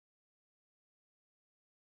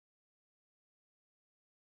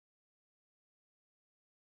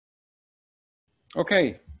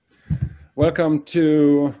Okay, welcome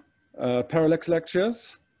to Parallax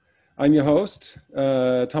Lectures. I'm your host,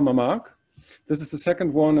 Thomas Mark. This is the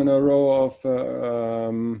second one in a row of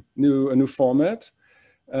a new format,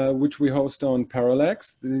 which we host on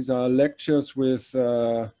Parallax. These are lectures with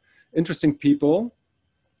interesting people.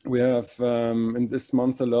 We have in this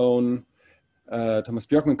month alone Thomas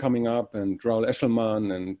Björkman coming up, and Raoul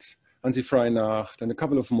Eschelman, and Hansi Freinacht, and a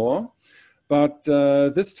couple of more. But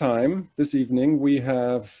this evening, we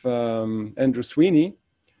have Andrew Sweeney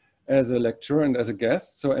as a lecturer and as a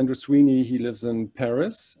guest. So Andrew Sweeney, he lives in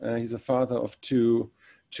Paris. He's a father of 2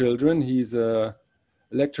 children. He's a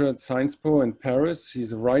lecturer at Sciences Po in Paris.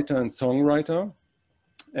 He's a writer and songwriter.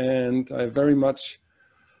 And I very much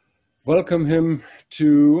welcome him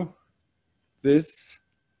to this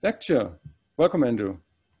lecture. Welcome, Andrew.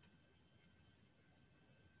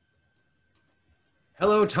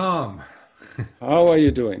 Hello, Tom. How are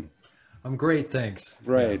you doing? I'm great, thanks.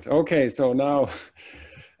 Great. Yeah. Okay, so now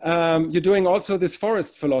you're doing also this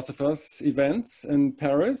Forest Philosophers events in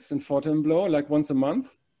Paris, in Fontainebleau, like once a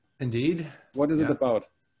month. Indeed. What is it about?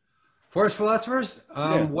 Forest Philosophers?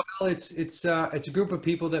 Well, it's a group of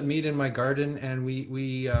people that meet in my garden, and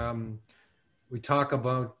we talk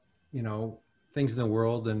about things in the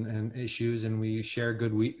world and issues, and we share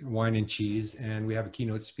good wine and cheese, and we have a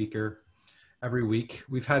keynote speaker every week.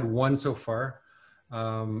 We've had one so far,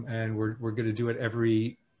 and we're going to do it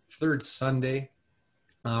every third Sunday.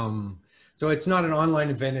 So it's not an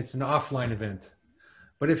online event, it's an offline event.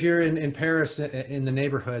 But if you're in Paris, in the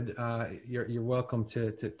neighborhood, you're welcome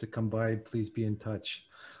to come by. Please be in touch.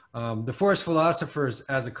 The Forest Philosophers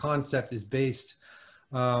as a concept is based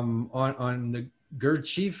on the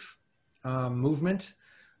Gurdjieff movement,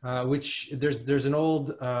 which there's an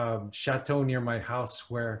old chateau near my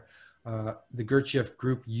house where the Gurdjieff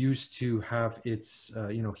group used to have its,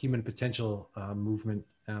 human potential movement,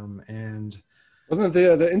 and wasn't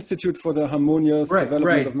it the Institute for the Harmonious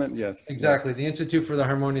Development of Man? Yes, exactly. Yes. The Institute for the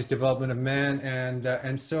Harmonious Development of Man,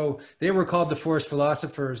 and so they were called the Forest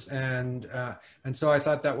Philosophers, and so I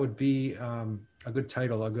thought that would be a good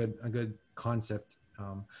title, a good concept,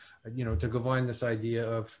 to combine this idea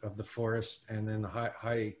of the forest and then the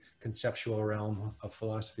high conceptual realm of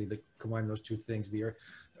philosophy, that combine those two things, the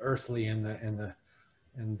earthly and the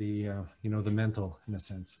mental, in a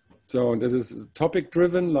sense. So this is topic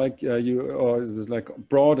driven, like or is it like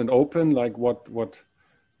broad and open? Like what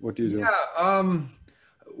do you do? Yeah,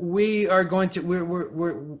 we are going to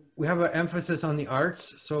we have an emphasis on the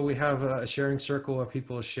arts. So we have a sharing circle where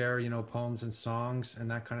people share poems and songs and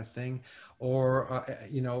that kind of thing. Or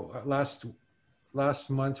last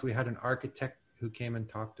month we had an architect who came and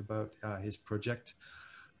talked about his project.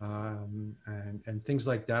 And things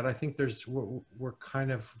like that. I think we're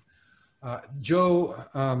kind of Joe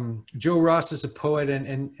Ross is a poet,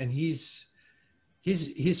 and he's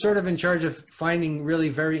sort of in charge of finding really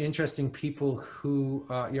very interesting people who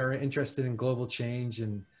are interested in global change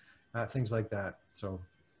and things like that. So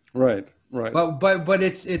right. But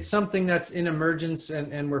it's something that's in emergence,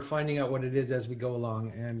 and we're finding out what it is as we go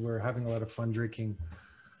along, and we're having a lot of fun drinking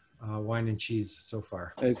wine and cheese so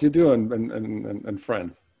far. As you do, and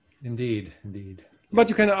friends. Indeed. But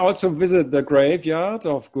you can also visit the graveyard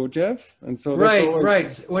of Gurdjieff, and so that's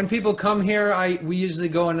right. When people come here, we usually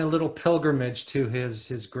go on a little pilgrimage to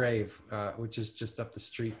his grave, which is just up the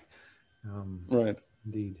street. Right.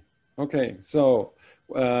 Indeed. Okay, so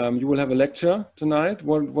you will have a lecture tonight.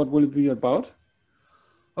 What will it be about?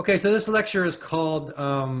 Okay, so this lecture is called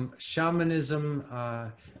Shamanism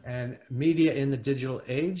and Media in the Digital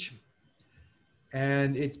Age.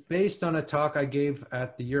 And it's based on a talk I gave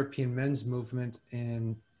at the European Men's Movement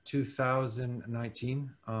in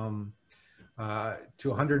 2019 to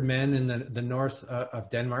 100 men in the north of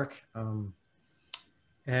Denmark.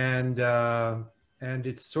 And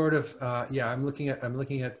it's sort of, I'm looking at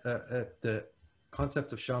the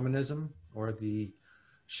concept of shamanism, or the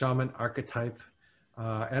shaman archetype.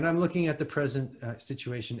 And I'm looking at the present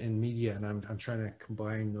situation in media, and I'm trying to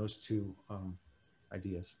combine those two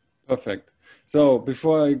ideas. Perfect. So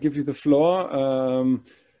before I give you the floor,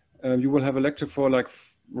 you will have a lecture for like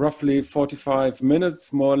roughly 45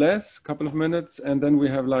 minutes, more or less, a couple of minutes. And then we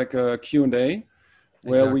have like a Q&A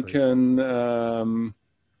where we can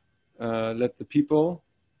let the people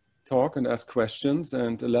talk and ask questions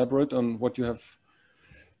and elaborate on what you have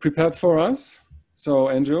prepared for us. So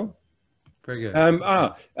Andrew. Very good.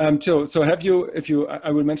 So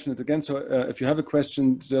I will mention it again. So if you have a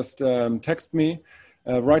question, just text me.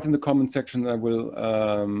 Write in the comment section. I will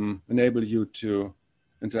enable you to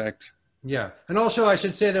interact Yeah, and also I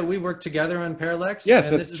should say that we work together on Parallax,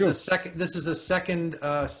 Yes, and that's true. this is a second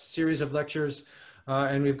series of lectures,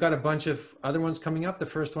 and we've got a bunch of other ones coming up. The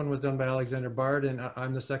first one was done by Alexander Bard, and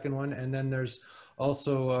I'm the second one. And then there's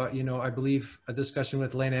also, you know, I believe a discussion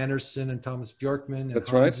with Lane Anderson and Thomas Bjorkman and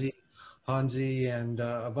That's right. Hansi, and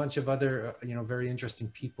a bunch of other, you know, very interesting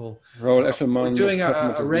people. Roel Eshelman. We're doing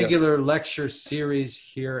a regular lecture series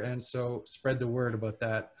here, and so spread the word about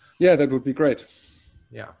that. Yeah, that would be great.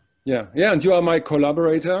 Yeah. Yeah, yeah, and you are my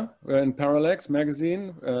collaborator in Parallax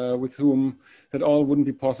magazine, with whom that all wouldn't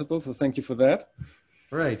be possible. So thank you for that.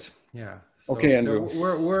 Right. Yeah. So, okay, Andrew.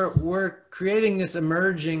 So we're creating this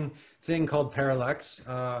emerging thing called Parallax,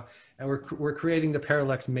 and we're creating the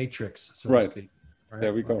Parallax matrix, so to speak. Right.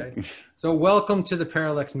 There we go. Okay. So welcome to the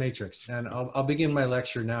Parallax matrix, and I'll begin my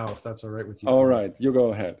lecture now, if that's all right with you. All right, you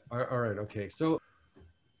go ahead. All right. Okay. So,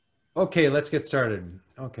 okay, let's get started.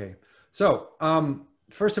 Okay. So,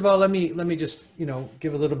 first of all, let me just, you know,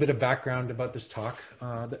 give a little bit of background about this talk.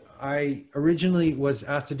 I originally was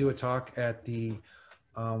asked to do a talk at the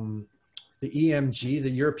EMG, the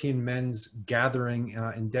European Men's Gathering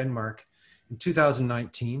in Denmark in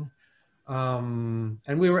 2019. And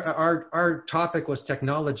our topic was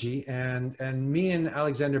technology, and me and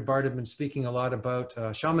Alexander Bard have been speaking a lot about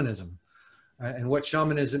shamanism and what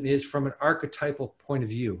shamanism is from an archetypal point of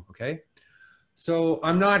view, okay? So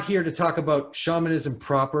I'm not here to talk about shamanism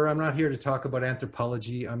proper. I'm not here to talk about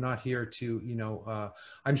anthropology. I'm not here to, you know,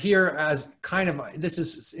 I'm here as kind of, this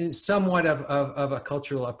is somewhat of a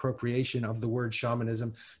cultural appropriation of the word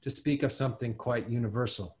shamanism to speak of something quite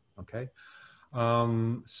universal, okay?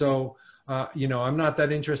 You know, I'm not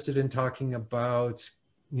that interested in talking about,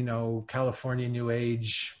 you know, California New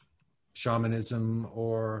Age shamanism,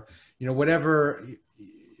 or, you know, whatever,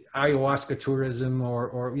 ayahuasca tourism,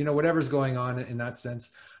 or you know, whatever's going on in that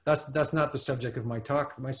sense. That's not the subject of my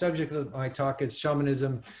talk. My subject of my talk is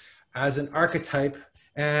shamanism as an archetype,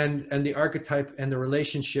 and the archetype and the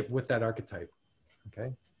relationship with that archetype.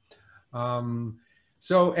 Okay.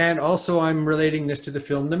 So, and also I'm relating this to the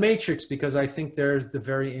film The Matrix, because I think there's a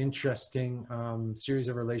very interesting series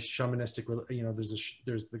of shamanistic, you know,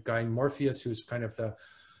 there's the guy Morpheus, who's kind of the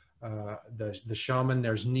shaman.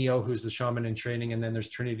 There's Neo, who's the shaman in training, and then there's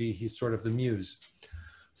Trinity. He's sort of the muse.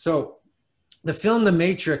 So the film The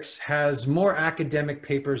Matrix has more academic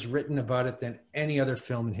papers written about it than any other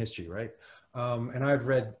film in history, right? And I've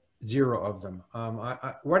read 0 of them.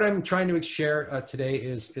 What I'm trying to share today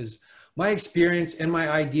is my experience and my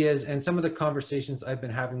ideas, and some of the conversations I've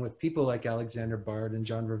been having with people like Alexander Bard and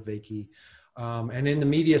John Vervaeke. And in the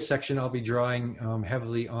media section, I'll be drawing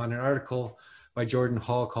heavily on an article by Jordan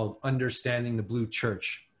Hall called Understanding the Blue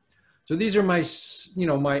Church. So these are my, you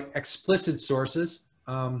know, my explicit sources.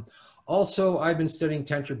 Also, I've been studying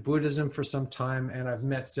Tantric Buddhism for some time, and I've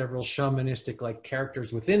met several shamanistic-like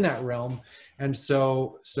characters within that realm. And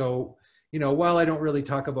so, you know, while I don't really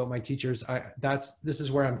talk about my teachers, this is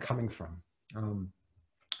where I'm coming from.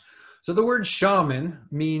 So the word shaman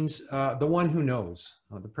means the one who knows,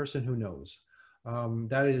 the person who knows.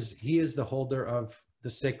 That is, he is the holder of the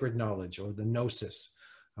sacred knowledge, or the gnosis,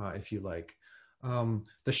 if you like.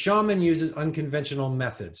 The shaman uses unconventional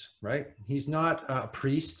methods, right? He's not a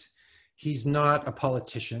priest. He's not a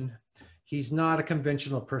politician. He's not a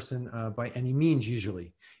conventional person by any means,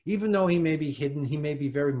 usually. Even though he may be hidden, he may be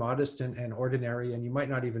very modest and ordinary, and you might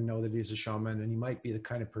not even know that he's a shaman, and he might be the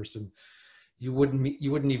kind of person you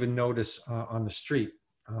wouldn't even notice on the street.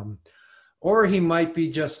 Or he might be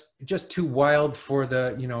just too wild for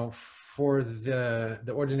the, you know, for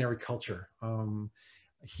the ordinary culture.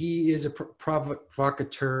 He is a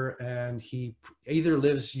provocateur, and he either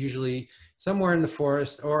lives usually somewhere in the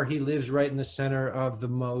forest, or he lives right in the center of the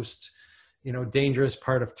most, you know, dangerous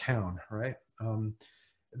part of town, right?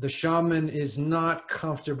 The shaman is not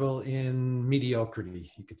comfortable in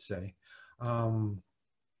mediocrity, you could say.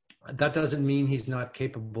 That doesn't mean he's not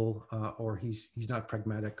capable, or he's not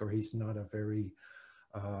pragmatic, or he's not a very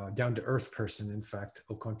down-to-earth person. In fact,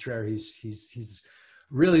 au contraire, he's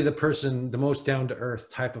really the most down-to-earth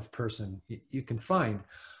type of person you can find.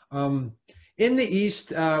 In the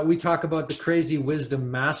East, we talk about the crazy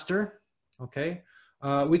wisdom master, okay?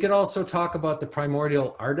 We could also talk about the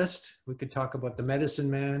primordial artist. We could talk about the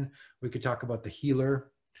medicine man. We could talk about the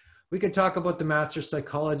healer. We could talk about the master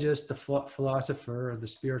psychologist, the philosopher, the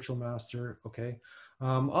spiritual master, okay?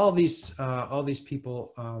 All these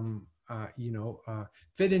people, you know,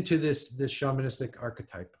 fit into this shamanistic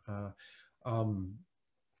archetype.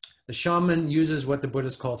 The shaman uses what the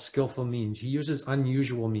Buddhists call skillful means. He uses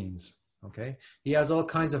unusual means, okay? He has all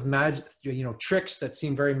kinds of you know, tricks that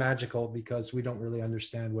seem very magical, because we don't really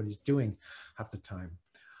understand what he's doing half the time.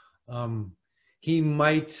 He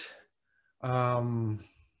might, that's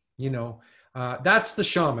the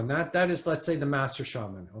shaman. That is, let's say, the master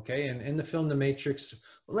shaman. Okay, and in the film The Matrix,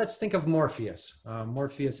 let's think of Morpheus.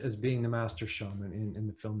 Morpheus as being the master shaman in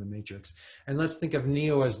the film The Matrix, and let's think of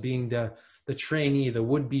Neo as being the trainee, the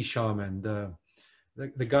would-be shaman,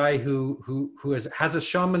 the guy who has a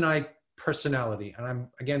shamanite personality. And I'm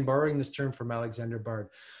again borrowing this term from Alexander Bard.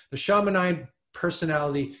 The shamanite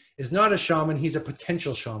personality is not a shaman; he's a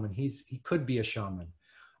potential shaman. He could be a shaman.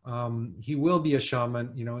 He will be a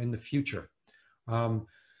shaman, in the future.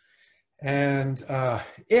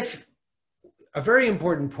 If a very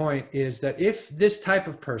important point is that if this type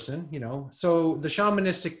of person, so the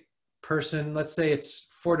shamanistic person, let's say it's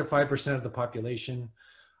 4 to 5% of the population.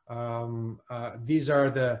 These are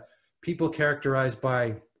the people characterized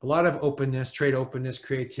by a lot of openness, trade openness,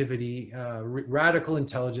 creativity, radical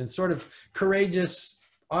intelligence, sort of courageous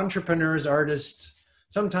entrepreneurs, artists,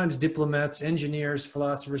 sometimes diplomats, engineers,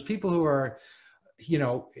 philosophers, people who are,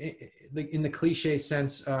 in the cliche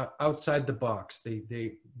sense, outside the box.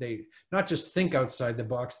 They not just think outside the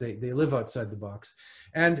box, they live outside the box.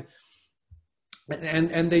 And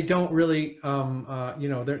they don't really,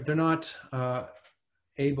 they're not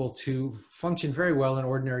able to function very well in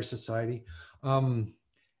ordinary society. But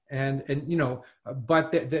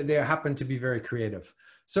they happen to be very creative.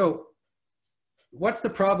 So what's the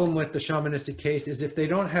problem with the shamanistic case is if they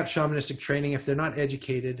don't have shamanistic training, if they're not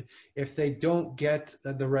educated, if they don't get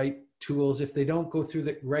the right tools, if they don't go through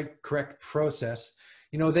the correct process,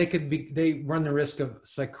 they run the risk of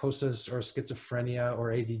psychosis or schizophrenia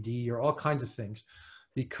or ADD or all kinds of things,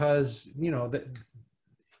 because,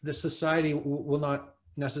 the society will not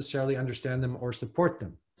necessarily understand them or support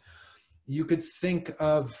them. You could think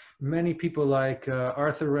of many people like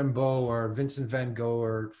Arthur Rimbaud or Vincent van Gogh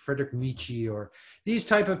or Friedrich Nietzsche or these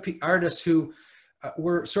type of artists who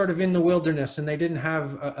were sort of in the wilderness, and they didn't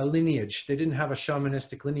have a lineage. They didn't have a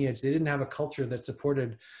shamanistic lineage. They didn't have a culture that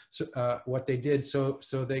supported what they did. So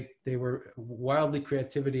they were wildly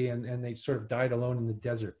creativity, and they sort of died alone in the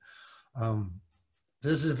desert.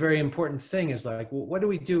 This is a very important thing, is like, well, what do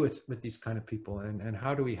we do with these kind of people, and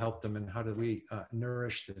how do we help them, and how do we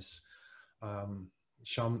nourish this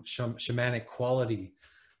shamanic quality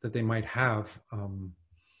that they might have,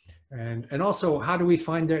 and also how do we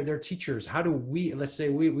find their teachers? How do we, let's say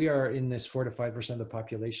we are in this 4 to 5% of the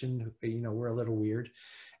population, we're a little weird,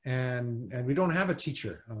 and we don't have a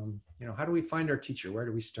teacher. How do we find our teacher? Where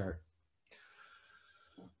do we start?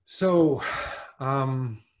 So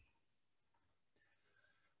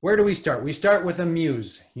where do we start? We start with a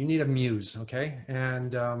muse. You need a muse, okay?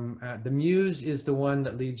 And the muse is the one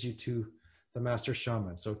that leads you to the master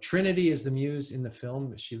shaman. So Trinity is the muse in the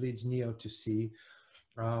film. She leads Neo to see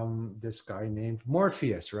this guy named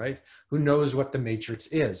Morpheus, right? Who knows what the Matrix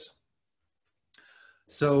is.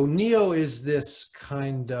 So Neo is this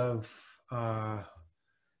kind of,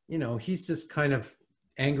 he's this kind of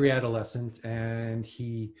angry adolescent, and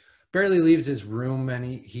he barely leaves his room, and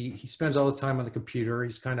he spends all the time on the computer.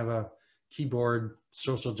 He's kind of a keyboard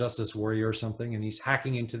social justice warrior or something, and he's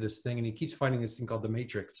hacking into this thing, and he keeps finding this thing called the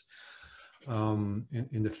Matrix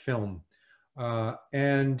in the film.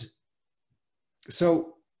 And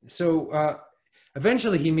so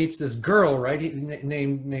eventually he meets this girl, right,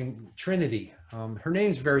 named Trinity. Her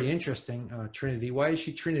name's very interesting, Trinity. Why is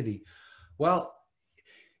she Trinity? Well,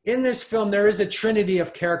 in this film, there is a trinity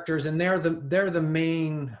of characters, and they're the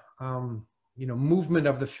main movement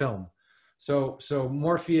of the film. So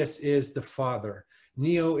Morpheus is the father,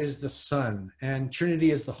 Neo is the son, and Trinity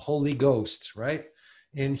is the Holy Ghost, right?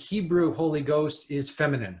 In Hebrew, Holy Ghost is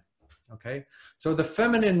feminine, okay? So the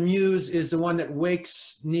feminine muse is the one that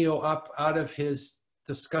wakes Neo up out of his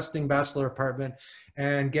disgusting bachelor apartment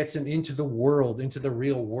and gets him into the world, into the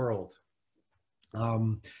real world.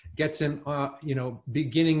 Gets him,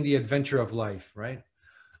 beginning the adventure of life, right?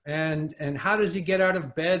 And how does he get out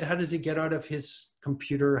of bed? How does he get out of his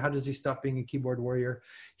computer? How does he stop being a keyboard warrior?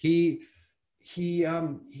 He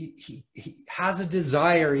has a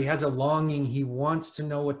desire. He has a longing. He wants to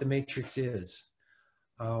know what the Matrix is,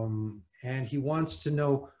 and he wants to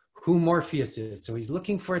know who Morpheus is. So he's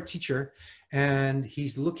looking for a teacher, and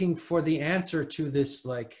he's looking for the answer to this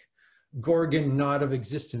like Gorgon knot of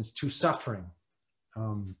existence, to suffering.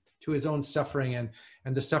 To his own suffering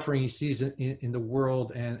and the suffering he sees in the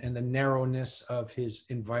world, and the narrowness of his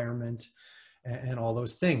environment, and all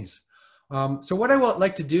those things. So what I would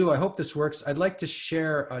like to do, I hope this works, I'd like to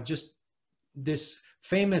share just this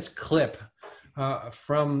famous clip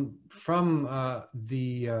from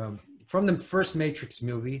the first Matrix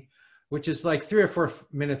movie, which is like 3 or 4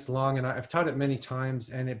 minutes long, and I've taught it many times,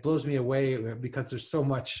 and it blows me away because there's so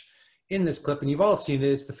much in this clip, and you've all seen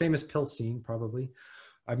it. It's the famous pill scene, probably.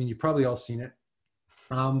 I mean, you've probably all seen it.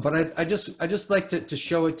 But I just like to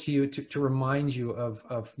show it to you to remind you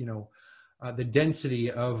of you know, the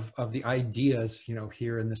density of the ideas, you know,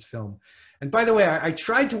 here in this film. And by the way, I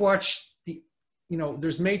tried to watch the, you know,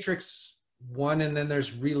 there's Matrix 1, and then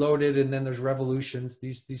there's Reloaded, and then there's Revolutions,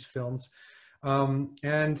 these films.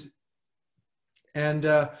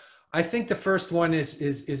 I think the first one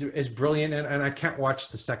is brilliant, and I can't watch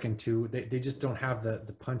the second two. They just don't have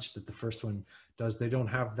the punch that the first one does. They don't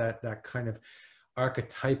have that kind of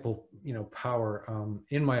archetypal, you know, power,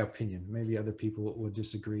 in my opinion. Maybe other people would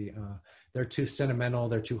disagree. They're too sentimental,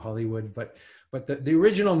 they're too Hollywood, but the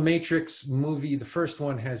original Matrix movie, the first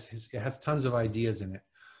one it has tons of ideas in it.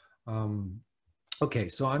 Okay,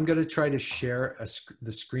 so I'm going to try to share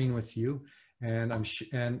the screen with you, and I'm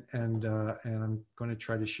going to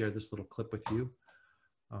try to share this little clip with you.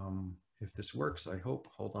 If this works, I hope.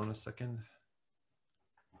 Hold on a second.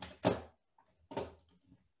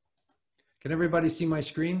 Can everybody see my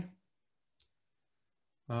screen?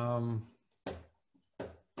 Okay,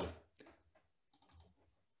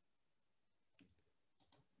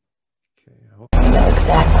 I hope. I know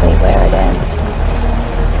exactly where it ends.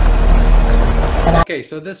 Okay,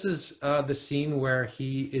 so this is the scene where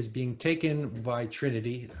he is being taken by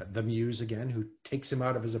Trinity, the Muse again, who takes him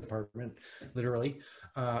out of his apartment, literally,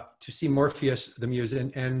 to see Morpheus, the Muse.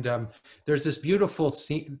 And there's this beautiful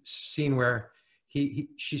scene where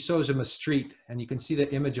she shows him a street, and you can see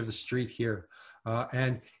the image of the street here.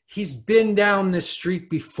 And he's been down this street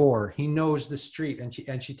before. He knows the street, and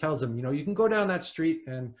she tells him, you know, you can go down that street,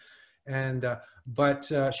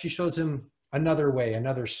 but she shows him another way,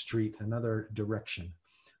 another street, another direction.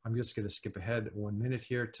 I'm just going to skip ahead 1 minute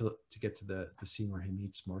here to get to the scene where he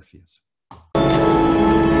meets Morpheus.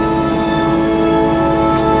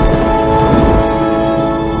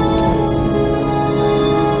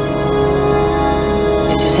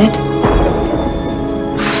 This is it.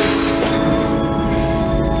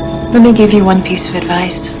 Let me give you one piece of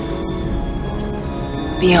advice.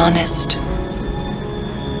 Be honest.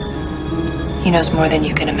 He knows more than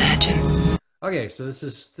you can imagine. Okay, so this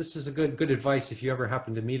is a good advice if you ever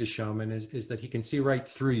happen to meet a shaman, is that he can see right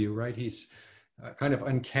through you, right? He's kind of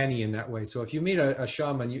uncanny in that way. So if you meet a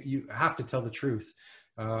shaman, you have to tell the truth.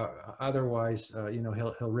 Otherwise, you know,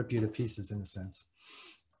 he'll rip you to pieces in a sense.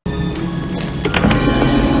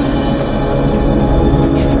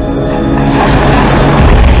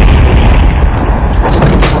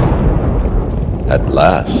 At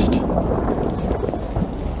last.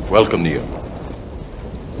 Welcome, Neo.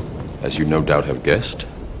 As you no doubt have guessed,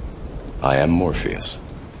 I am Morpheus.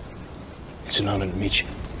 It's an honor to meet you.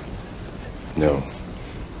 No.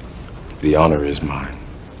 The honor is mine.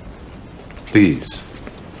 Please,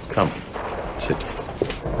 come, sit.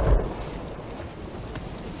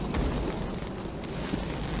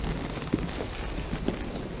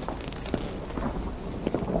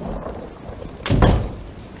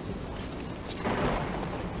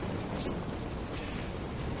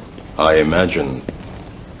 I imagine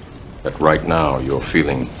that right now you're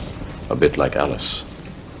feeling a bit like Alice.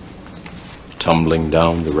 Tumbling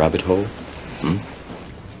down the rabbit hole?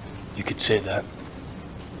 You could say that.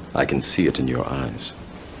 I can see it in your eyes.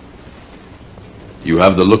 You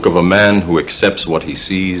have the look of a man who accepts what he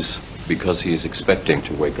sees because he is expecting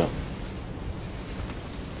to wake up.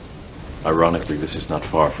 Ironically, this is not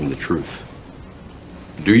far from the truth.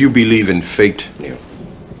 Do you believe in fate, Neo?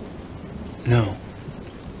 No.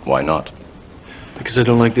 Why not? Because I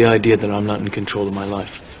don't like the idea that I'm not in control of my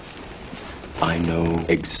life. I know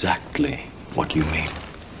exactly what you mean.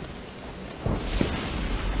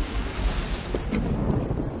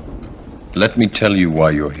 Let me tell you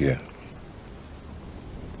why you're here.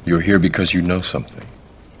 You're here because you know something.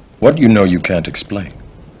 What you know you can't explain,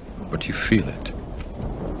 but you feel it.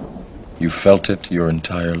 You felt it your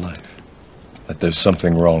entire life. That there's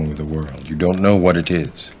something wrong with the world. You don't know what it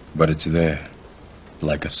is, but it's there.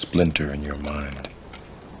 Like a splinter in your mind,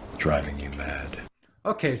 driving you mad.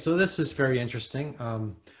 Okay, so this is very interesting.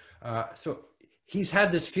 So he's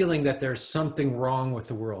had this feeling that there's something wrong with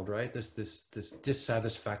the world, right? This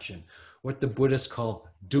dissatisfaction, what the Buddhists call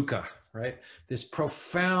dukkha, right? This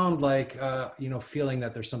profound, like, feeling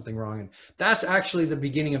that there's something wrong. And that's actually the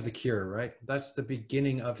beginning of the cure, right? That's the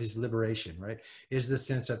beginning of his liberation, right? Is the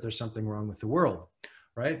sense that there's something wrong with the world,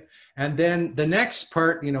 right? And then the next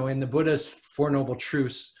part, in the Buddha's Four Noble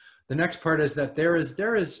Truths, the next part is that there's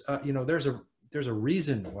a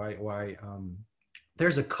reason why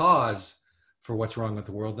there's a cause for what's wrong with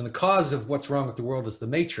the world, and the cause of what's wrong with the world is the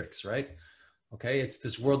matrix, right? Okay, it's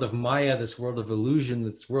this world of Maya, this world of illusion,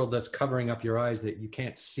 this world that's covering up your eyes that you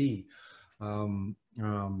can't see. And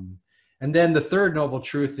then the third noble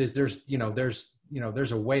truth is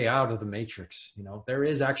there's a way out of the matrix. There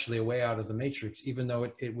is actually a way out of the matrix, even though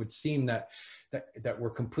it would seem that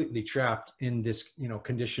we're completely trapped in this,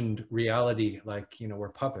 conditioned reality, like, we're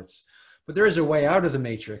puppets. But there is a way out of the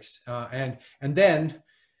matrix.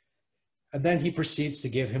 And then he proceeds to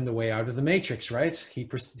give him the way out of the matrix, right? He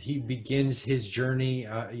begins his journey,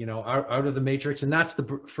 out of the matrix. And that's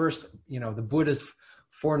the first, the Buddha's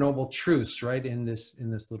Four Noble Truths, right? In this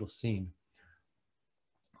little scene.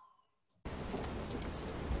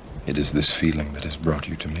 It is this feeling that has brought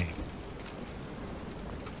you to me.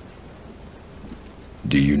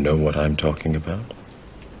 Do you know what I'm talking about?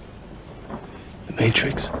 The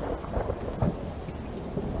Matrix.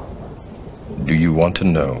 Do you want to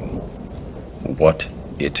know what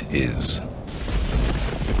it is?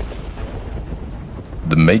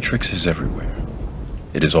 The Matrix is everywhere.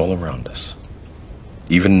 It is all around us.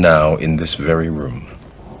 Even now, in this very room.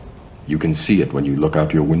 You can see it when you look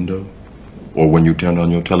out your window or when you turn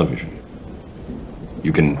on your television.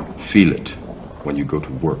 You can feel it when you go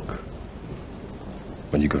to work,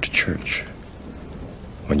 when you go to church,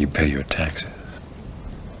 when you pay your taxes.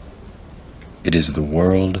 It is the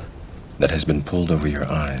world that has been pulled over your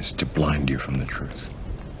eyes to blind you from the truth.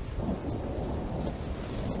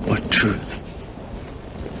 What truth?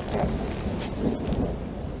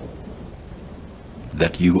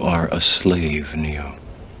 That you are a slave, Neo.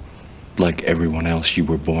 Like everyone else, you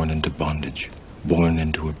were born into bondage, born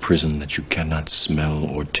into a prison that you cannot smell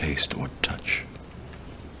or taste or touch.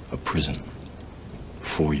 A prison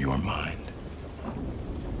for your mind.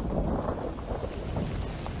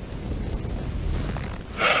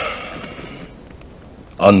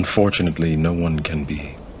 Unfortunately, no one can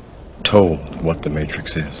be told what the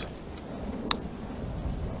Matrix is.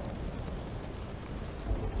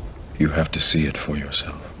 You have to see it for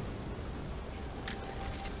yourself.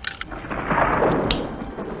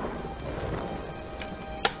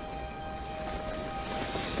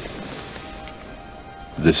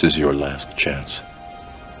 This is your last chance.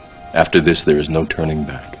 After this, there is no turning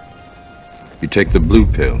back. You take the blue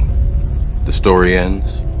pill, the story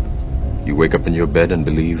ends. You wake up in your bed and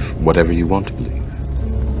believe whatever you want to believe.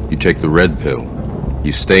 You take the red pill,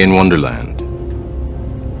 you stay in Wonderland,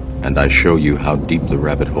 and I show you how deep the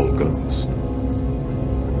rabbit hole goes.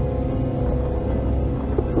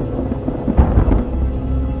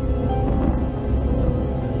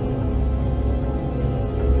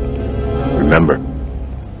 Remember,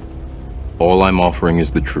 all I'm offering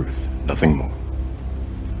is the truth, nothing more.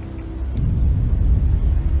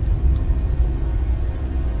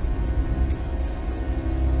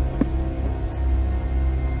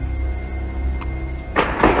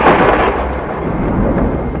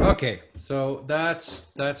 Okay, so that's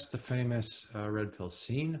the famous red pill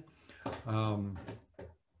scene. Second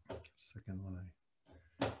one,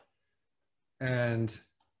 and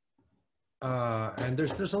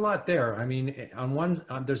there's a lot there. I mean, on one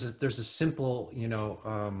there's a simple,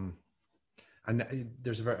 and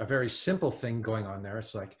there's a very simple thing going on there.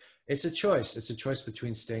 It's like it's a choice. It's a choice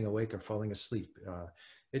between staying awake or falling asleep.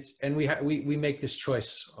 We make this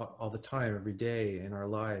choice all the time, every day in our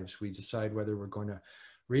lives. We decide whether we're going to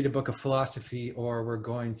read a book of philosophy or we're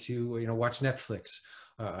going to, watch Netflix.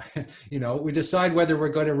 We decide whether we're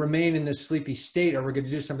going to remain in this sleepy state or we're going to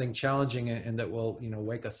do something challenging and that will,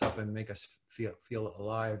 wake us up and make us feel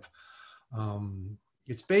alive.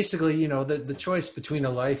 It's basically, the choice between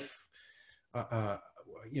a life, a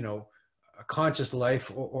conscious life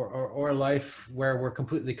or a life where we're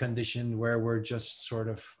completely conditioned, where we're just sort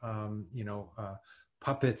of,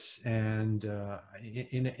 puppets and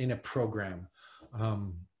in a program.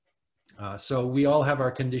 So we all have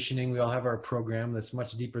our conditioning, we all have our program that's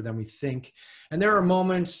much deeper than we think. And there are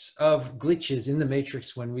moments of glitches in the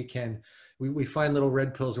matrix when we find little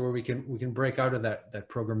red pills where we can break out of that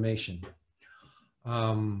programmation.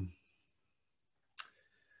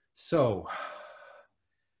 So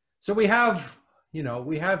we have,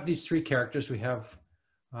 we have these three characters. We have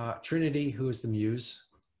Trinity, who is the muse,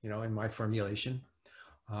 in my formulation,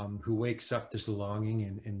 who wakes up this longing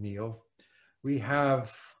in Neo. We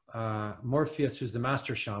have Morpheus, who's the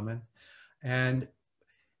master shaman, and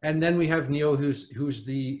then we have Neo, who's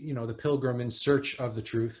the the pilgrim in search of the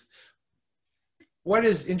truth. What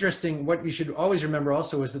is interesting, what you should always remember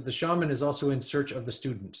also, is that the shaman is also in search of the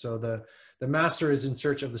student. So the master is in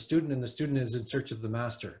search of the student, and the student is in search of the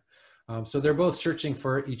master. So they're both searching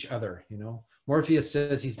for each other. Morpheus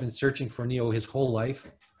says he's been searching for Neo his whole life,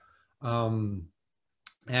 and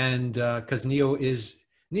because Neo is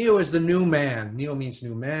Neo is the new man. Neo means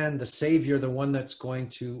new man, the savior, the one that's going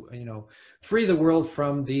to, free the world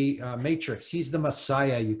from the matrix. He's the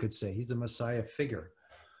Messiah, you could say. He's the Messiah figure.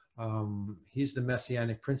 He's the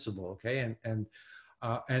messianic principle, okay? And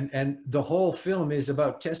the whole film is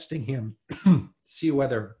about testing him, see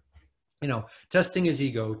whether, testing his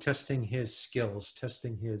ego, testing his skills,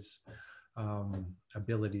 testing his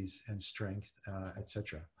abilities and strength,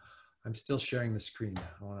 etc. I'm still sharing the screen.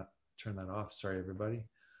 I want to turn that off. Sorry, everybody.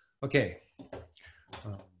 Okay.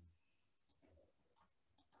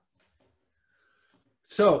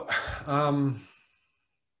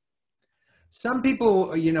 Some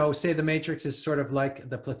people, say the Matrix is sort of like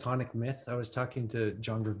the Platonic myth. I was talking to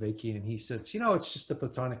John Vervaeke, and he says, it's just the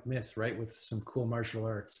Platonic myth, right, with some cool martial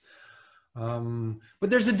arts. But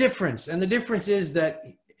there's a difference, and the difference is that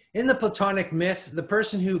in the Platonic myth, the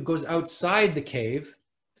person who goes outside the cave,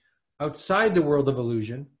 outside the world of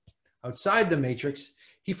illusion, outside the Matrix,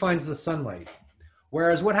 he finds the sunlight.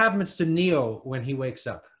 Whereas what happens to Neo when he wakes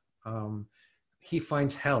up? He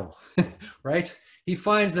finds hell, right? He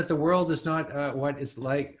finds that the world is not what it's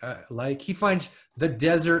like. He finds the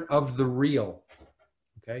desert of the real.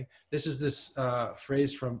 Okay, this is this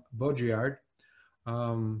phrase from Baudrillard,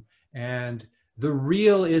 and the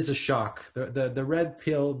real is a shock. The red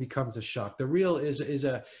pill becomes a shock. The real is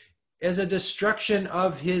a destruction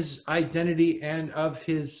of his identity and of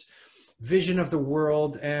his vision of the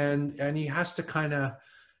world, and he has to kind of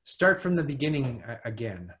start from the beginning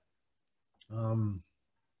again.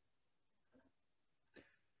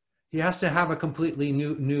 He has to have a completely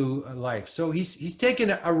new life. So he's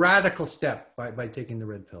taken a radical step by taking the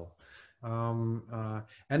red pill.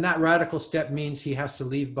 And that radical step means he has to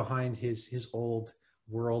leave behind his old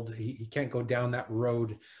world. He can't go down that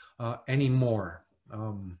road anymore.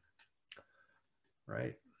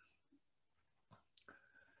 Right.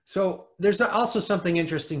 So there's also something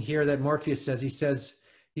interesting here that Morpheus says. He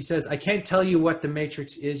says, I can't tell you what the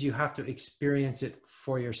Matrix is. You have to experience it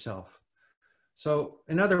for yourself. So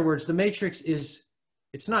in other words, the Matrix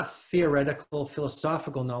it's not theoretical,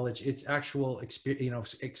 philosophical knowledge. It's actual,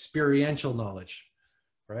 experiential knowledge,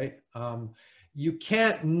 right? You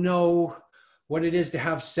can't know what it is to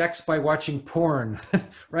have sex by watching porn,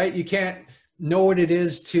 right? You can't know what it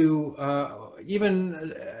is to,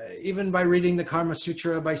 even by reading the Karma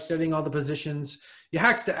Sutra, by studying all the positions. You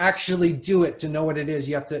have to actually do it to know what it is.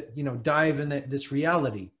 You have to, dive in this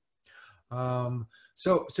reality.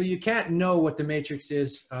 So you can't know what the Matrix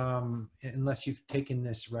is unless you've taken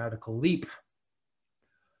this radical leap.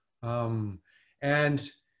 And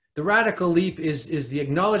the radical leap is the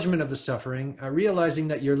acknowledgement of the suffering, realizing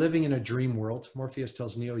that you're living in a dream world. Morpheus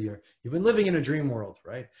tells Neo, you've been living in a dream world,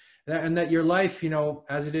 right? And that your life,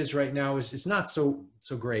 as it is right now, is not so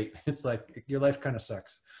great. It's like your life kind of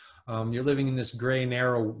sucks. You're living in this gray,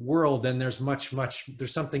 narrow world, and there's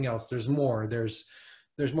there's something else. There's more. There's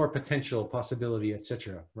more potential, possibility,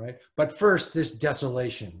 etc. Right? But first, this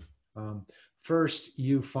desolation. First,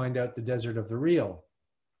 you find out the desert of the real.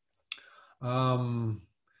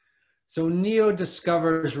 So Neo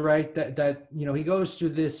discovers, right, that he goes through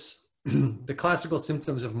this, the classical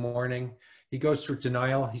symptoms of mourning. He goes through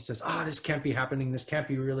denial. He says, this can't be happening. This can't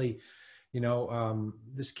be really,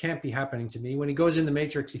 this can't be happening to me. When he goes in the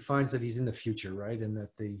Matrix, he finds that he's in the future, right? And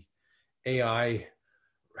that the AI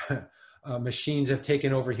machines have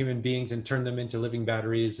taken over human beings and turned them into living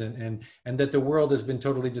batteries, and that the world has been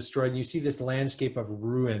totally destroyed. And you see this landscape of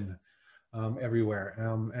ruin everywhere.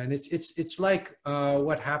 And it's like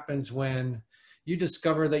what happens when you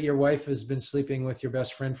discover that your wife has been sleeping with your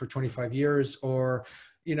best friend for 25 years, or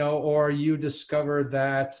you discover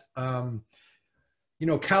that,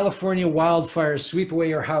 California wildfires sweep away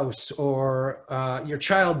your house, or your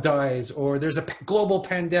child dies, or there's a global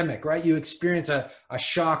pandemic, right? You experience a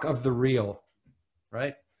shock of the real,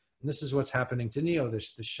 right? And this is what's happening to Neo, the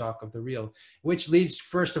shock of the real, which leads,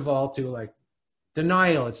 first of all, to like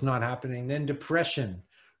denial, it's not happening, then depression,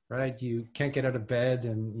 right? You can't get out of bed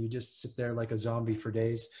and you just sit there like a zombie for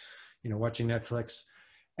days, watching Netflix.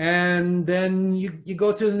 And then you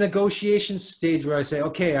go through the negotiation stage where I say,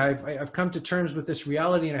 okay, I've come to terms with this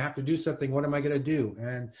reality and I have to do something. What am I going to do?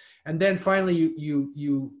 And then finally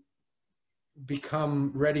you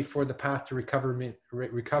become ready for the path to recovery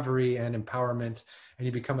and empowerment, and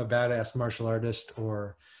you become a badass martial artist,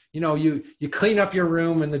 or you clean up your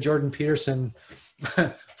room in the Jordan Peterson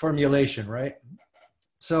formulation, right?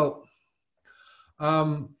 So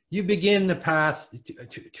you begin the path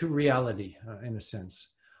to reality, in a sense.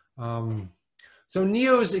 So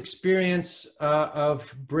Neo's experience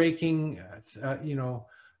of breaking,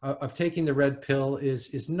 of taking the red pill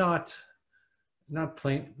is not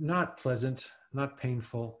pleasant. not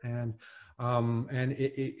painful, and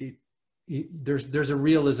there's a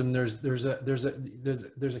realism, there's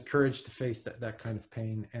a courage to face that kind of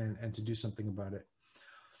pain and to do something about it.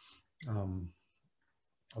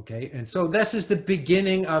 Okay, and so this is the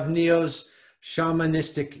beginning of Neo's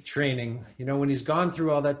shamanistic training. You know, when he's gone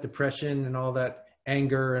through all that depression and all that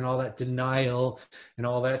anger and all that denial and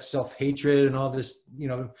all that self-hatred and all this, you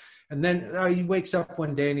know, and then he wakes up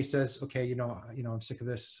one day and he says, okay, you know, I'm sick of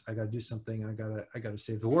this. I got to do something. I got to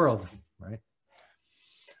save the world, right?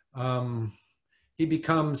 He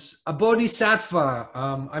becomes a bodhisattva.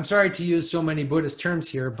 I'm sorry to use so many Buddhist terms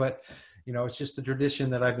here, but you know, it's just the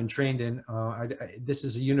tradition that I've been trained in. This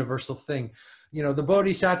is a universal thing. You know, the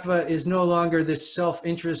bodhisattva is no longer this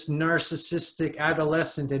self-interest, narcissistic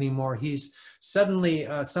adolescent anymore. He's suddenly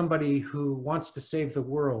somebody who wants to save the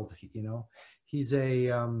world. You know, he's he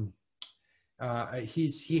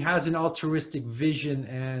has an altruistic vision,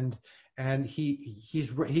 and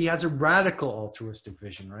he has a radical altruistic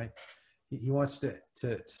vision, right? He wants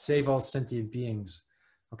to save all sentient beings.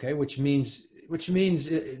 Okay, which means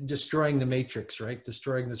destroying the matrix, right?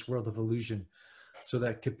 Destroying this world of illusion so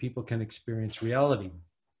that people can experience reality.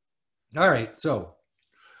 All right, so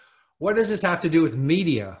what does this have to do with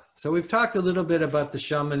media? So we've talked a little bit about the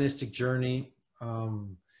shamanistic journey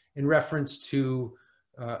in reference to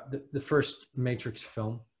the first Matrix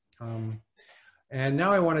film. And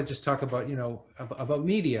now I want to just talk about, you know, about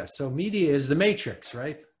media. So media is the matrix,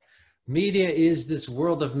 right? Media is this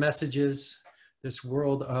world of messages, this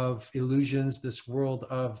world of illusions, this world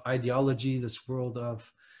of ideology, this world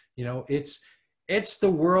of, you know, it's the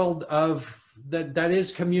world of that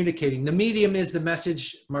is communicating. The medium is the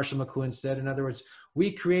message, Marshall McLuhan said. In other words,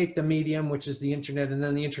 we create the medium, which is the internet, and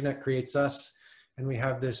then the internet creates us, and we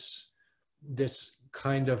have this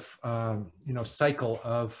kind of you know, cycle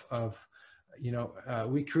of you know,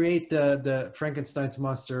 we create the Frankenstein's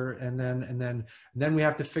monster, and then we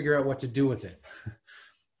have to figure out what to do with it.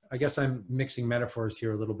 I guess I'm mixing metaphors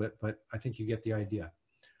here a little bit, but I think you get the idea.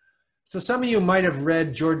 So some of you might have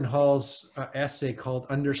read Jordan Hall's essay called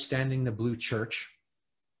Understanding the Blue Church,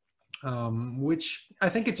 which I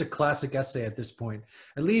think it's a classic essay at this point.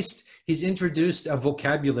 At least he's introduced a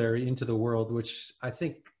vocabulary into the world, which I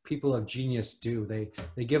think people of genius do.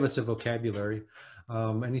 They give us a vocabulary.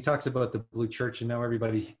 And he talks about the Blue Church, and now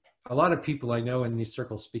a lot of people I know in these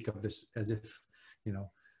circles speak of this as if, you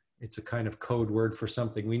know, it's a kind of code word for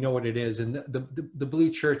something. We know what it is. And the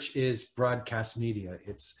Blue Church is broadcast media.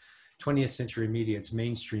 It's 20th century media. It's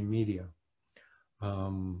mainstream media.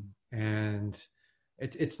 And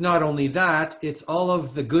it's not only that, it's all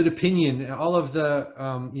of the good opinion, all of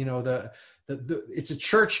the, you know, it's a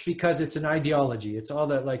church because it's an ideology. It's all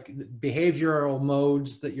the like behavioral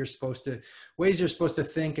modes that ways you're supposed to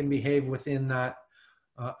think and behave within that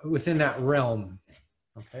realm.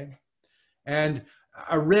 Okay. And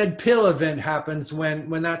a red pill event happens when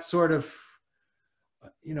that sort of,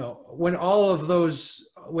 you know, when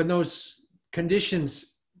those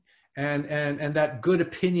conditions and that good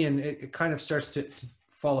opinion, it kind of starts to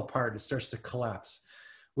fall apart. It starts to collapse,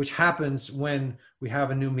 which happens when we have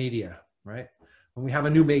a new media, right? When we have a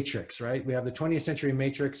new matrix, right? We have the 20th century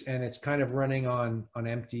matrix, and it's kind of running on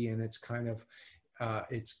empty, and it's kind of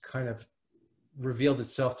revealed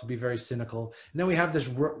itself to be very cynical. And then we have this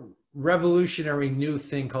revolutionary new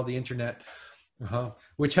thing called the internet,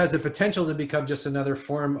 which has the potential to become just another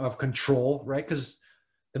form of control, right? Because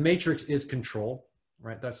the matrix is control,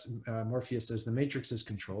 right? That's Morpheus says the matrix is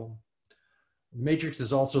control. The matrix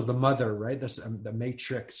is also the mother, right? That's the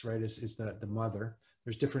matrix, right? Is the mother.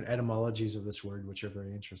 There's different etymologies of this word, which are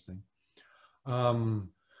very interesting.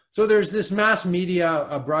 So there's this mass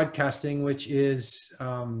media broadcasting, which is,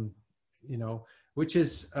 you know, which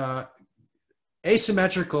is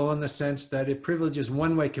asymmetrical in the sense that it privileges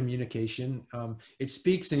one-way communication. It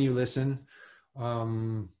speaks and you listen.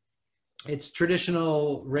 It's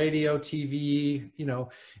traditional radio, TV, you know,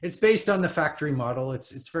 it's based on the factory model.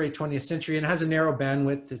 It's very 20th century, and it has a narrow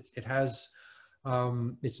bandwidth. It has,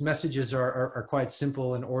 its messages are quite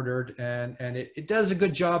simple and ordered, and it does a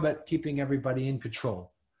good job at keeping everybody in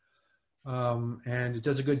control. And it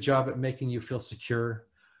does a good job at making you feel secure.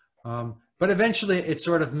 But eventually it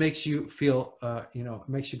sort of makes you feel, you know,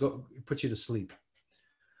 puts you to sleep.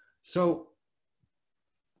 So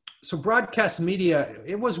broadcast media,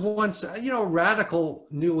 it was once, you know, a radical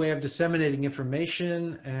new way of disseminating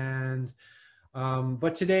information, and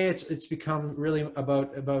but today it's become really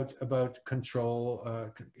about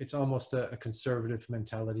control. It's almost a conservative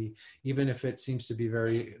mentality, even if it seems to be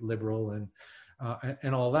very liberal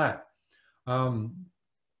and all that.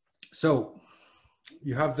 So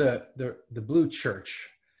you have the Blue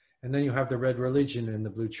Church, And then you have the red religion, and the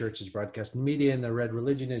blue church is broadcasting media, and the red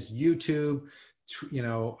religion is YouTube. You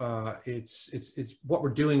know, it's what we're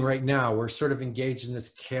doing right now. We're sort of engaged in this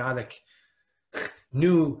chaotic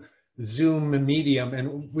new Zoom medium,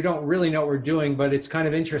 and we don't really know what we're doing, but it's kind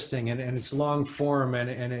of interesting, and it's long form, and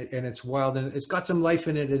it's wild, and it's got some life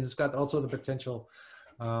in it, and it's got also the potential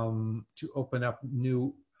to open up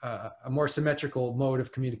new, a more symmetrical mode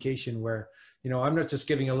of communication where, you know, I'm not just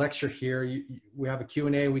giving a lecture here. We have a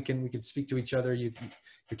Q&A. We can speak to each other. You're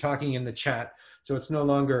talking in the chat, so it's no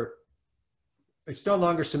longer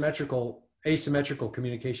asymmetrical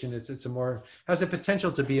communication. It's a more, has the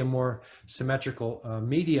potential to be a more symmetrical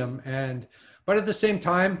medium, but at the same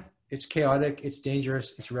time, it's chaotic, it's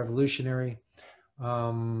dangerous, it's revolutionary,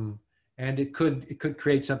 and it could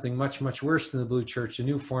create something much worse than the blue church, a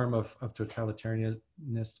new form of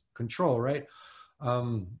totalitarianist control, right?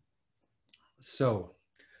 So,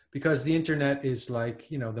 because the internet is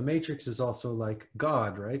like, you know, the Matrix is also like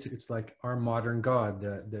God, right? It's like our modern God.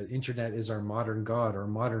 The internet is our modern God, our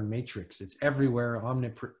modern Matrix. It's everywhere,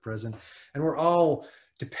 omnipresent, and we're all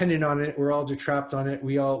dependent on it. We're all trapped on it.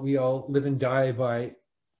 We all live and die by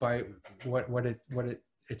what it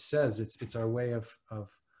says. It's our way of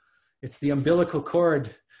it's the umbilical cord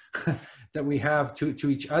that we have to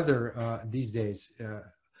each other these days,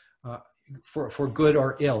 for good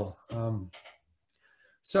or ill.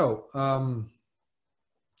 So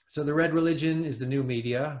the red religion is the new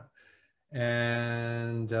media,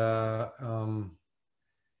 and it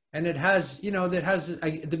has, you know,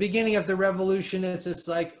 the beginning of the revolution. It's just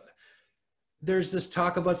like, there's this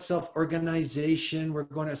talk about self-organization. We're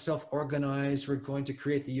going to self-organize. We're going to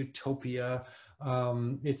create the utopia.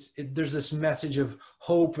 There's this message of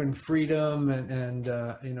hope and freedom and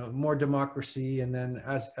you know, more democracy. And then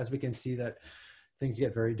as we can see, that things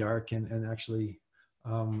get very dark, and actually,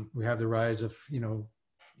 we have the rise of, you know,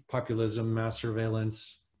 populism, mass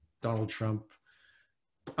surveillance, Donald Trump,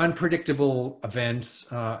 unpredictable events.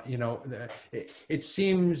 You know, it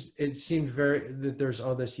seemed very that there's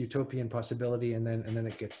all this utopian possibility, and then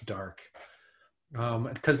it gets dark.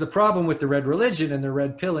 Because the problem with the red religion and the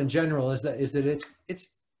red pill in general is that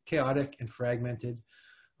it's chaotic and fragmented.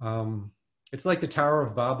 It's like the Tower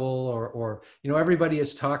of Babel, or, you know, everybody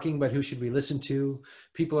is talking, but who should we listen to?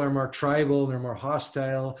 People are more tribal, they're more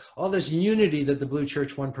hostile. All this unity that the blue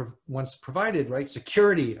church once provided, right?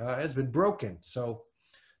 Security has been broken. So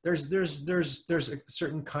there's a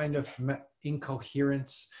certain kind of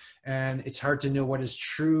incoherence, and it's hard to know what is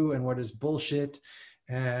true and what is bullshit.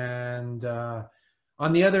 And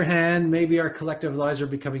on the other hand, maybe our collective lives are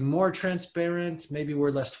becoming more transparent. Maybe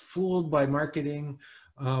we're less fooled by marketing.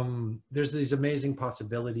 There's these amazing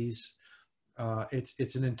possibilities.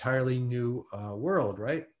 It's an entirely new world,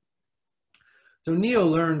 right? So Neo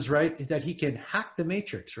learns, right, that he can hack the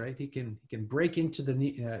matrix, right? He can break into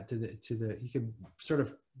he can sort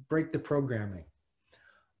of break the programming,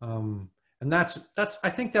 and I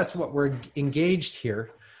think that's what we're engaged here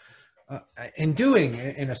in doing,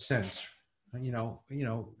 in a sense. You know,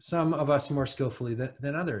 some of us more skillfully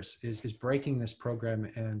than others is breaking this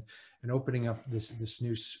program and opening up this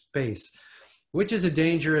new space, which is a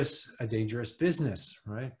dangerous business,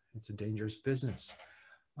 right? It's a dangerous business.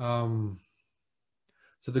 So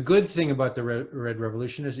the good thing about the Red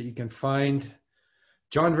Revolution is that you can find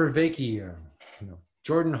John Vervaeke, you know,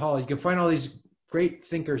 Jordan Hall. You can find all these great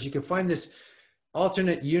thinkers. You can find this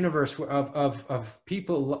alternate universe of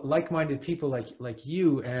people, like-minded people like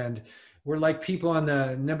you, and we're like people on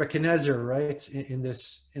the Nebuchadnezzar, right? In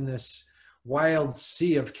this wild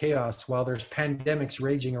sea of chaos, while there's pandemics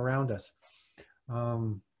raging around us.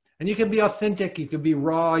 And you can be authentic, you can be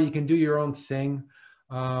raw, you can do your own thing.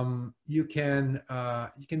 You can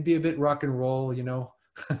be a bit rock and roll, you know.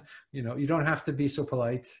 You know, you don't have to be so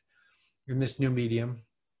polite in this new medium.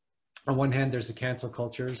 On one hand, there's the cancel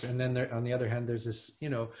cultures, and then on the other hand, there's this, you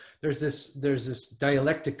know, there's this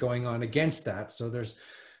dialectic going on against that. So there's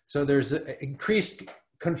increased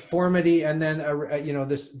conformity, and then you know,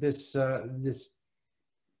 this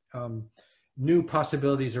new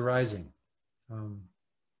possibilities arising.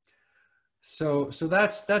 So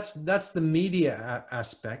that's the media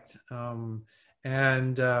aspect,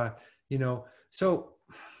 and you know, so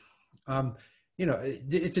you know,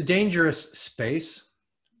 it's a dangerous space.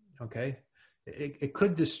 Okay, it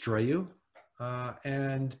could destroy you,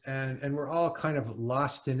 and we're all kind of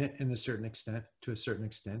lost in it to a certain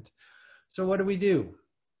extent. So what do we do?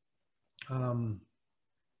 Well,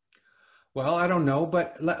 I don't know,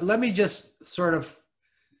 but let me just sort of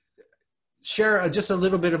share just a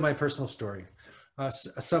little bit of my personal story,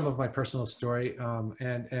 some of my personal story,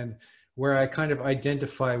 and where I kind of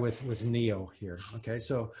identify with Neo here. Okay,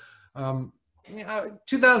 so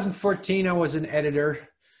 2014, I was an editor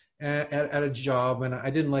at a job, and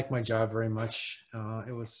I didn't like my job very much.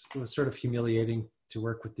 It was sort of humiliating to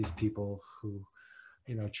work with these people who,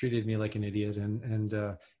 you know, treated me like an idiot. And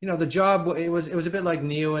you know, the job, it was a bit like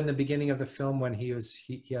Neo in the beginning of the film when he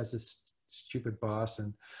has this stupid boss,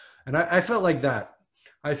 and I felt like that.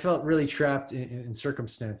 I felt really trapped in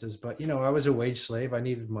circumstances, but you know, I was a wage slave. I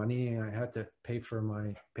needed money, and I had to pay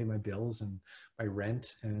my bills and my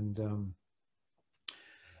rent, and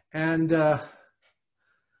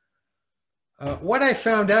what I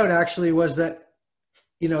found out actually was that,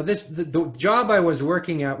 you know, the job I was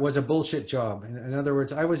working at was a bullshit job. In other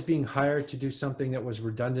words, I was being hired to do something that was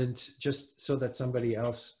redundant just so that somebody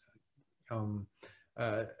else, you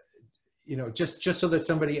know, just so that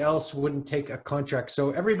somebody else wouldn't take a contract.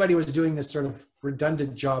 So everybody was doing this sort of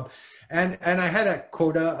redundant job, and I had a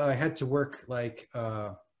quota. I had to work like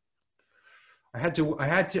I had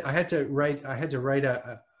to write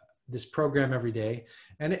this program every day,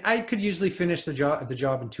 and I could usually finish the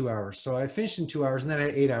job in 2 hours. So I finished in 2 hours, and then I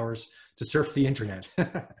had 8 hours to surf the internet.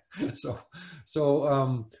 So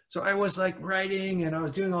I was like writing, and I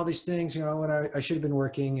was doing all these things, you know, when I should have been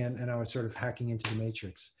working, and I was sort of hacking into the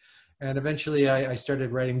matrix. And eventually I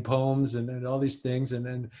started writing poems and all these things. And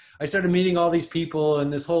then I started meeting all these people,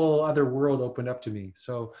 and this whole other world opened up to me.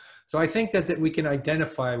 So I think that we can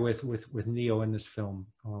identify with Neo in this film.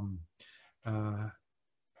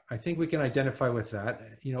 I think we can identify with that,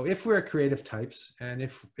 you know, if we're creative types, and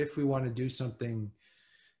if we want to do something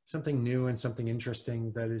new and something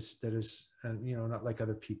interesting that is, you know, not like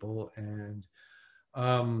other people. And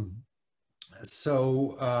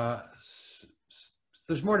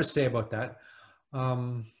there's more to say about that.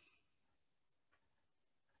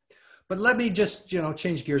 But let me just, you know,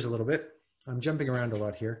 change gears a little bit. I'm jumping around a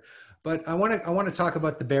lot here, but I want to talk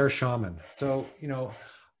about the bear shaman. So, you know,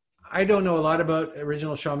 I don't know a lot about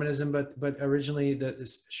original shamanism, but originally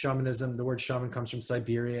shamanism, the word shaman comes from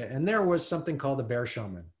Siberia, and there was something called a bear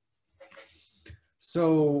shaman.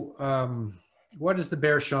 So what does the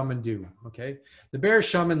bear shaman do? Okay, the bear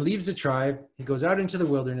shaman leaves the tribe, he goes out into the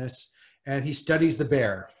wilderness, and he studies the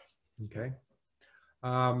bear. Okay,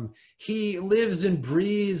 he lives and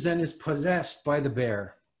breathes and is possessed by the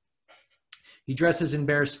bear. He dresses in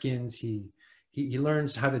bear skins. He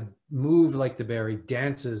learns how to move like the bear. He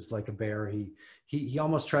dances like a bear. He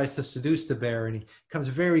almost tries to seduce the bear, and he comes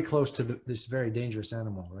very close to this very dangerous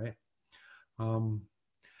animal, right?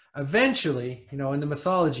 Eventually, you know, in the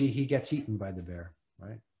mythology, he gets eaten by the bear,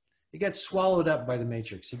 right? He gets swallowed up by the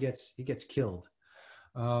matrix. He gets killed.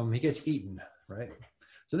 He gets eaten, right?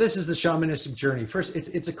 So this is the shamanistic journey. First,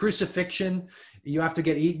 it's a crucifixion. You have to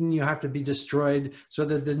get eaten. You have to be destroyed, so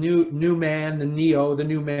that the new man, the Neo, the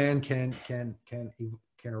new man can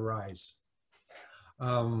arise.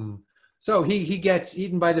 So he gets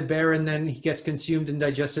eaten by the bear, and then he gets consumed and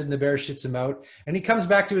digested, and the bear shits him out. And he comes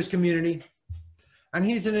back to his community, and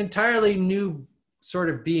he's an entirely new sort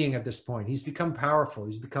of being at this point. He's become powerful.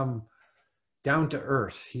 He's become down to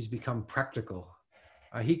earth. He's become practical.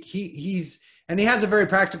 He has a very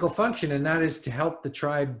practical function, and that is to help the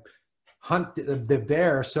tribe hunt the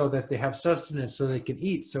bear so that they have sustenance, so they can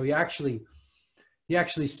eat. So he actually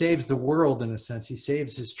saves the world in a sense. He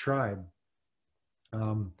saves his tribe,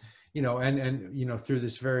 you know, and you know, through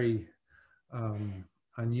this very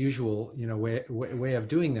unusual, you know, way of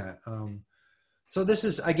doing that. So this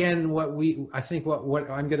is again what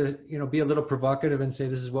I'm going to, you know, be a little provocative and say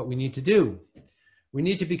this is what we need to do. We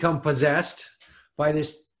need to become possessed by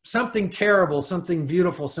this something terrible, something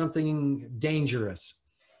beautiful, something dangerous.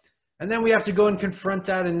 And then we have to go and confront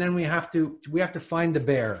that, and then we have to find the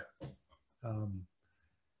bear,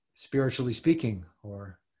 spiritually speaking,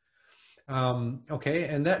 or okay.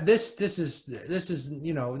 And that this is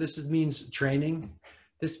you know, this means training.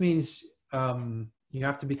 This means you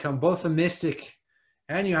have to become both a mystic,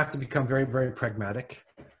 and you have to become very, very pragmatic.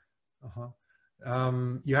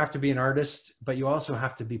 You have to be an artist, but you also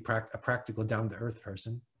have to be a practical, down-to-earth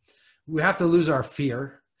person. We have to lose our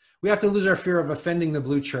fear. We have to lose our fear of offending the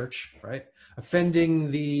blue church, right? Offending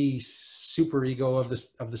the superego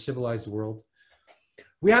of the civilized world.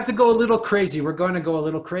 We have to go a little crazy. We're going to go a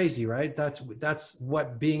little crazy, right? That's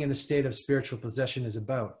what being in a state of spiritual possession is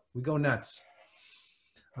about. We go nuts.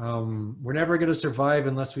 We're never going to survive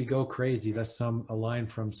unless we go crazy. That's a line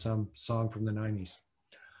from some song from the 90s.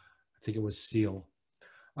 I think it was Seal.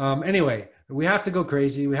 Anyway, we have to go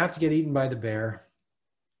crazy. We have to get eaten by the bear.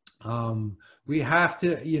 We have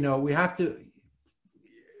to, you know,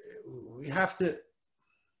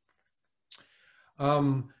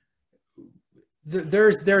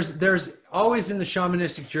 there's always in the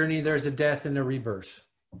shamanistic journey, there's a death and a rebirth.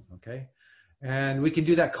 Okay. And we can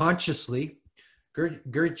do that consciously.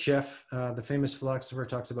 Gurdjieff, the famous philosopher,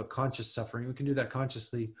 talks about conscious suffering. We can do that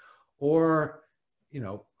consciously, or,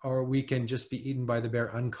 or we can just be eaten by the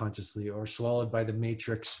bear unconsciously, or swallowed by the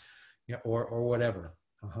matrix, or whatever.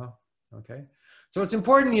 Okay. So it's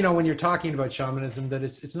important, when you're talking about shamanism, that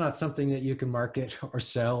it's not something that you can market or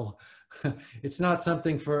sell. It's not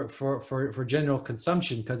something for general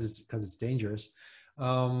consumption because it's dangerous.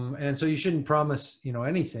 And so you shouldn't promise,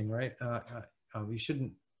 anything, right? You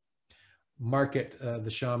shouldn't market the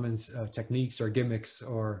shaman's techniques or gimmicks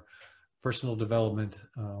or personal development,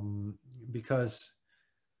 because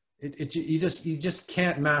you just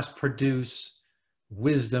can't mass produce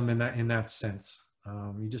wisdom in that sense.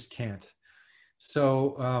 You just can't.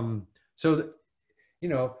 So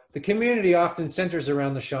the community often centers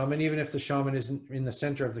around the shaman, even if the shaman isn't in the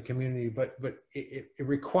center of the community. But it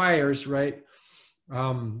requires, right?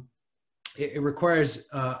 It requires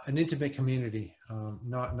an intimate community,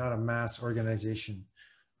 not a mass organization.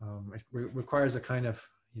 It requires a kind of,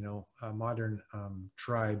 a modern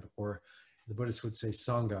tribe, or the Buddhists would say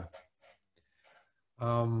Sangha.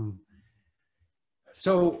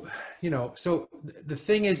 So the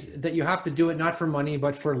thing is that you have to do it not for money,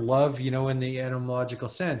 but for love, in the etymological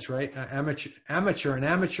sense, right?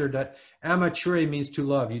 Amature means to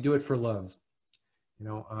love. You do it for love,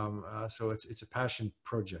 so it's a passion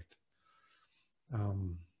project.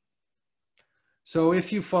 So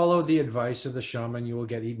if you follow the advice of the shaman, you will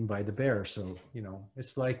get eaten by the bear. So,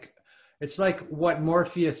 it's like what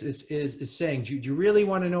Morpheus is saying. Do you really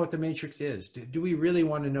want to know what the matrix is? Do we really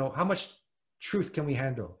want to know how much truth can we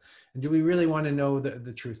handle? And do we really want to know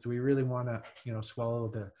the truth? Do we really want to, swallow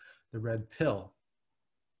the red pill?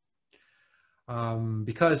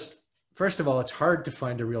 Because first of all, it's hard to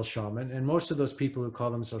find a real shaman. And most of those people who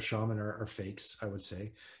call themselves shaman are fakes, I would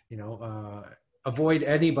say. Avoid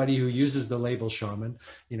anybody who uses the label shaman.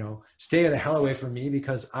 Stay the hell away from me,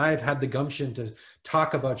 because I've had the gumption to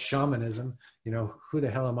talk about shamanism. Who the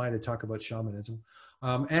hell am I to talk about shamanism?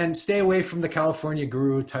 And stay away from the California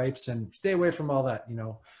guru types, and stay away from all that.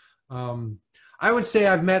 I would say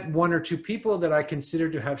I've met one or two people that I consider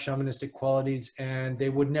to have shamanistic qualities, and they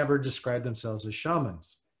would never describe themselves as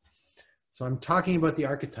shamans. So I'm talking about the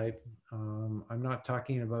archetype. I'm not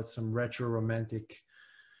talking about some retro romantic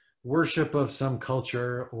worship of some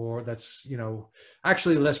culture, or that's,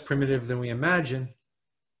 actually less primitive than we imagine.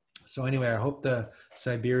 So anyway, I hope the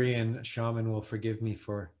Siberian shaman will forgive me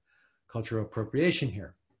for cultural appropriation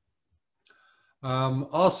here.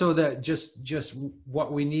 Also, that just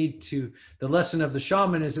what we need to, the lesson of the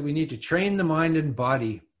shaman is that we need to train the mind and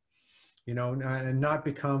body, and not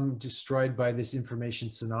become destroyed by this information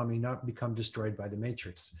tsunami, not become destroyed by the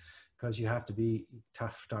matrix, because you have to be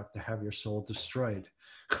tough not to have your soul destroyed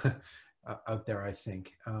out there, I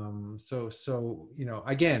think. So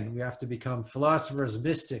again, we have to become philosophers,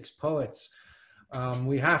 mystics, poets.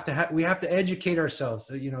 We have to educate ourselves.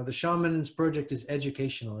 The shaman's project is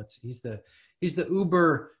educational. He's the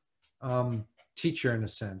Uber teacher in a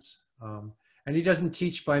sense, and he doesn't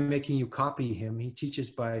teach by making you copy him. He teaches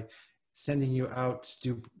by sending you out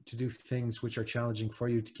to do things which are challenging for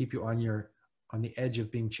you, to keep you on the edge of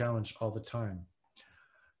being challenged all the time.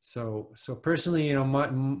 So personally,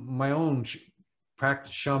 my own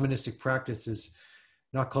shamanistic practice is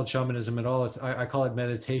not called shamanism at all. I call it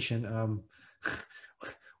meditation.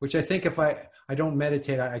 Which I think if I don't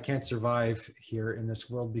meditate, I can't survive here in this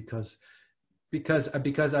world, because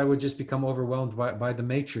I would just become overwhelmed by the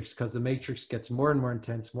matrix, because the matrix gets more and more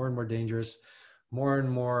intense, more and more dangerous, more and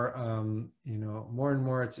more, more and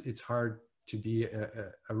more it's hard to be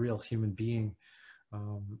a real human being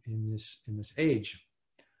in this age.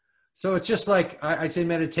 So it's just like, I'd say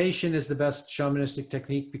meditation is the best shamanistic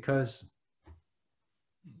technique, because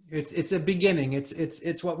it's a beginning.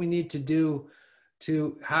 It's what we need to do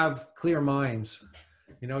to have clear minds.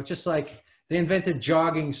 It's just like they invented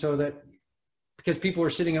jogging because people were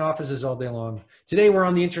sitting in offices all day long. Today we're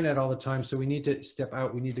on the internet all the time, so we need to step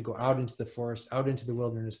out. We need to go out into the forest, out into the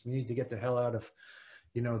wilderness. We need to get the hell out of,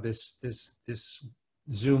 this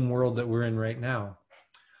Zoom world that we're in right now.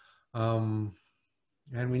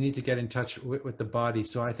 And we need to get in touch with the body.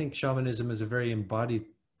 So I think shamanism is a very embodied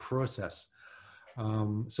process.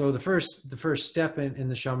 So the first step in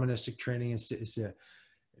the shamanistic training is to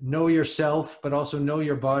know yourself, but also know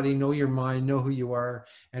your body, know your mind, know who you are,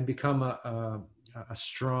 and become a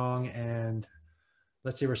strong and,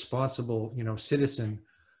 let's say, responsible, citizen.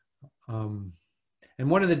 And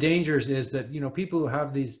one of the dangers is that, people who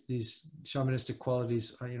have these shamanistic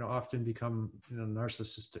qualities, often become,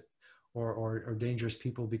 narcissistic, or dangerous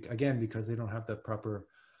people, again, because they don't have the proper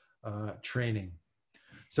training.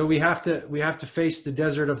 So we have to face the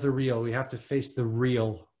desert of the real. We have to face the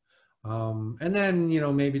real. And then, you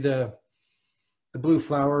know, maybe the blue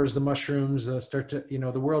flowers, the mushrooms start to, you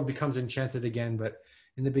know, the world becomes enchanted again. But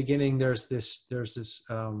in the beginning, there's this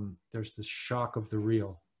shock of the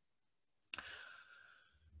real.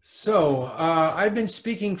 So I've been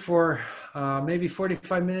speaking for maybe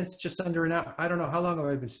 45 minutes, just under an hour. I don't know, how long have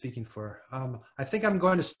I been speaking for? I think I'm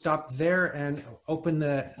going to stop there and open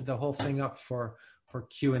the whole thing up for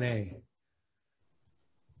Q&A.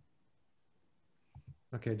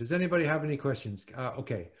 Okay, does anybody have any questions?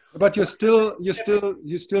 Okay. But you still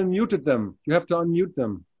muted them. You have to unmute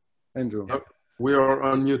them, Andrew. We are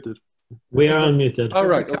unmuted. We are unmuted. All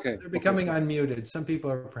right, okay. They're becoming unmuted. Some people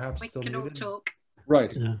are perhaps still We can all muted. talk.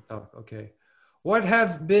 Right. Yeah. Oh, okay. What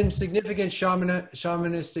have been significant shaman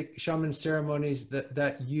ceremonies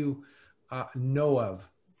that you know of?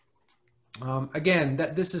 Again,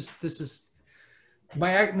 this is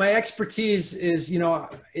my expertise is, you know,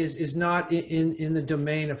 is not in the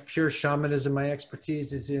domain of pure shamanism. My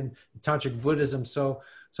expertise is in tantric Buddhism. So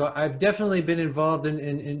I've definitely been involved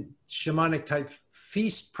in shamanic type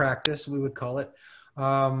feast practice, we would call it.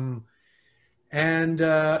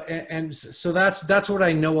 And so that's what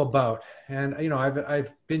I know about. And, you know,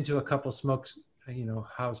 I've been to a couple smokes, you know,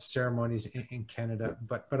 house ceremonies in Canada,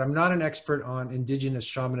 but I'm not an expert on indigenous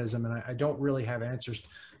shamanism, and I don't really have answers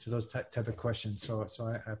to those type of questions. So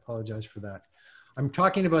I apologize for that. I'm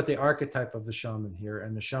talking about the archetype of the shaman here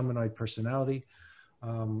and the shamanoid personality,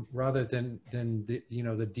 rather than the, you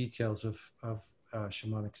know, the details of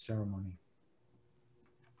shamanic ceremony.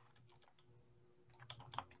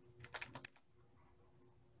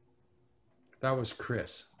 That was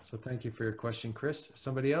Chris. So thank you for your question, Chris.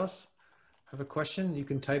 Somebody else have a question? You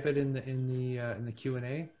can type it in the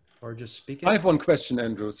Q&A or just speak it. I have one question,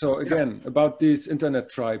 Andrew. So again, about these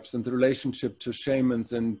internet tribes and the relationship to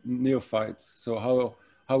shamans and neophytes. So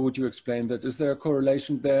how would you explain that? Is there a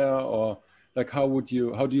correlation there, or like how do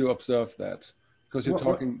you observe that? Because you're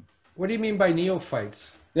talking. What do you mean by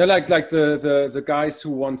neophytes? Yeah, like the guys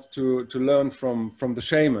who want to learn from the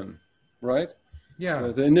shaman, right? Yeah,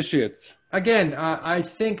 the initiates. Again, I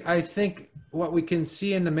think what we can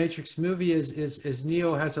see in the Matrix movie is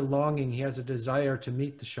Neo has a longing, he has a desire to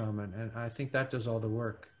meet the shaman, and I think that does all the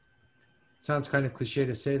work. It sounds kind of cliche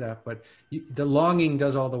to say that, but the longing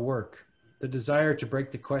does all the work. The desire to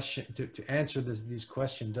break the question, to answer these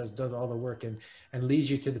questions does all the work, and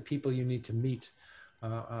leads you to the people you need to meet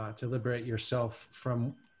to liberate yourself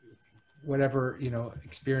from whatever, you know,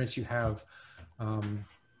 experience you have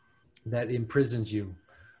that imprisons you.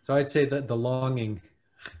 So I'd say that the longing,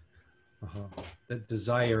 the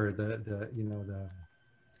desire, the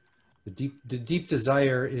deep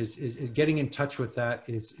desire is getting in touch with that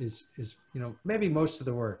is you know, maybe most of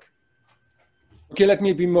the work. Okay, let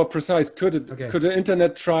me be more precise. Could an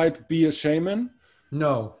internet tribe be a shaman?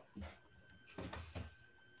 No,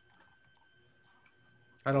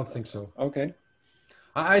 I don't think so. Okay.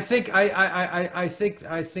 I think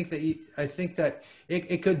that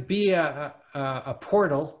it could be a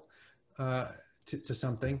portal to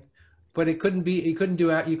something, but you couldn't do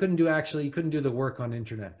the work on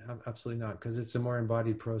internet. Absolutely not, because it's a more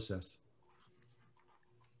embodied process.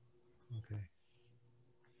 Okay.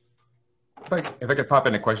 If I could pop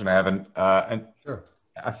in a question I haven't, and Sure.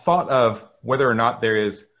 I thought of whether or not there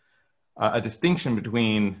is a distinction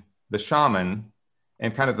between the shaman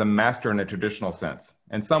and kind of the master in a traditional sense.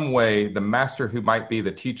 In some way, the master who might be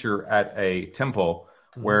the teacher at a temple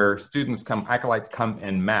where students acolytes come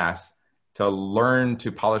en masse to learn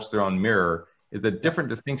to polish their own mirror is a different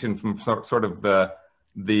distinction from sort of the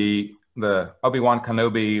Obi-Wan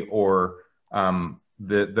Kenobi or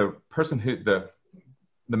the person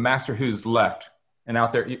the master who's left and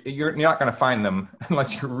out there. You're not going to find them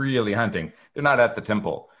unless you're really hunting. They're not at the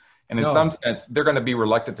temple. And in some sense, they're going to be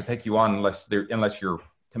reluctant to take you on unless you're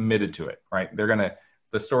committed to it, right? They're going to,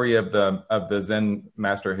 the story of the Zen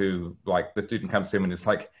master who, like, the student comes to him and it's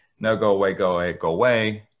like, no, go away, go away, go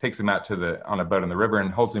away, takes him out on a boat in the river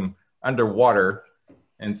and holds him underwater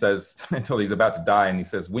and says, until he's about to die. And he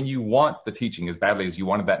says, when you want the teaching as badly as you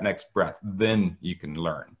wanted that next breath, then you can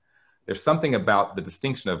learn. There's something about the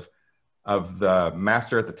distinction of the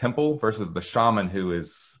master at the temple versus the shaman who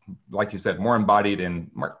is, like you said, more embodied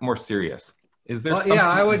and more serious. Is there? Well, yeah,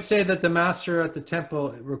 I would say that the master at the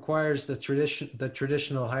temple requires the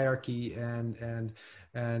traditional hierarchy, and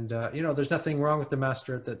you know, there's nothing wrong with the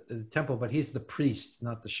master at the temple, but he's the priest,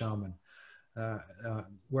 not the shaman.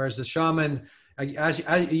 Whereas the shaman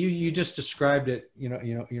you just described it,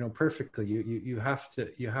 perfectly.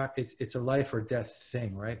 It's a life or death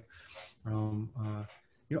thing, right?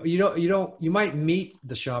 You might meet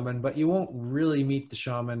the shaman, but you won't really meet the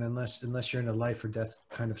shaman unless you're in a life or death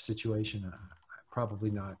kind of situation.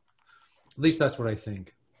 Probably not. At least that's what I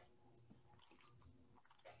think.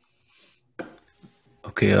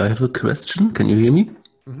 Okay, I have a question. Can you hear me?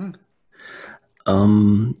 Mm-hmm.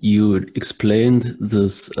 You explained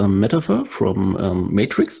this metaphor from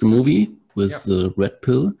Matrix, the movie with the red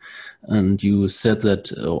pill, and you said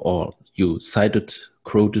that, or you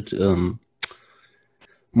quoted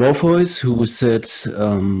Morpheus, who said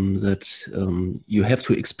that you have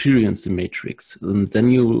to experience the Matrix. And then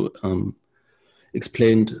you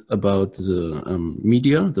explained about the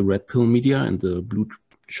media, the red pill media and the blue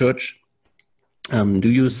church. Do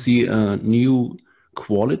you see a new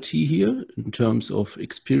quality here in terms of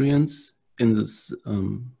experience in this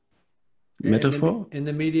metaphor? In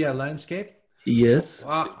the media landscape? Yes.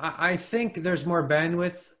 I think there's more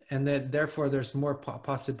bandwidth, and that therefore there's more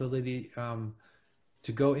possibility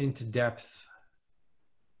to go into depth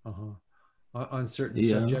on certain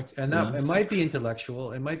subjects. And that it might be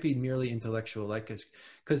intellectual. It might be merely intellectual, because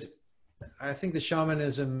I think the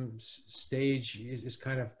shamanism stage is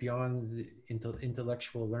kind of beyond the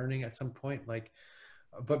intellectual learning at some point.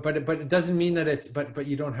 But it doesn't mean that but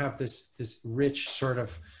you don't have this rich sort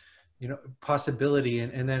of possibility,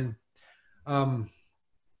 and then I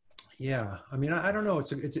mean, I don't know.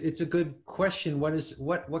 It's a good question.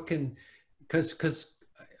 What can, because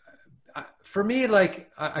for me,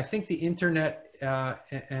 I think the internet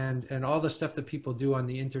and all the stuff that people do on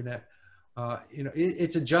the internet,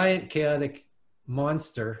 it's a giant chaotic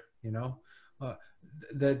monster,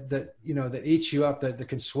 that eats you up, that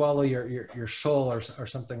can swallow your soul or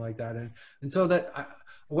something like that. And so that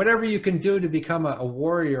whatever you can do to become a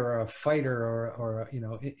warrior or a fighter or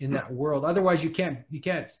in that world, otherwise you can't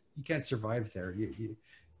survive there. You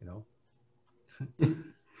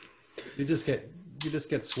just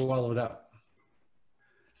get swallowed up.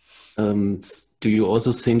 Do you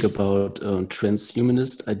also think about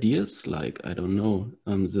transhumanist ideas, like, I don't know,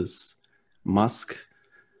 this Musk,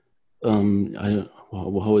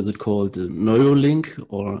 how is it called, Neuralink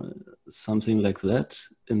or something like that,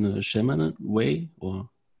 in a shaman way, or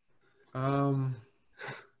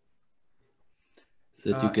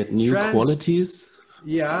that you get new qualities?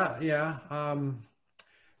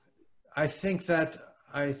 I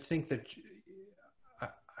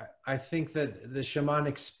think that the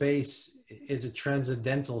shamanic space is a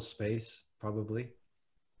transcendental space, probably.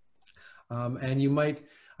 And you might,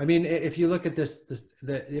 I mean, if you look at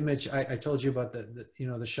the image I told you about,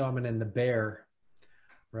 the shaman and the bear,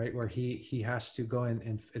 right, where he has to go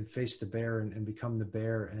in and face the bear and become the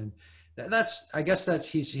bear, and I guess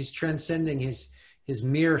he's transcending his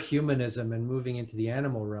mere humanism and moving into the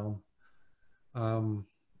animal realm,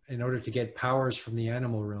 in order to get powers from the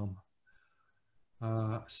animal realm.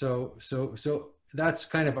 So that's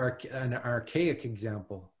kind of an archaic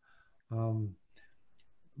example.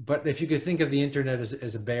 But if you could think of the internet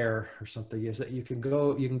as a bear or something, is that you can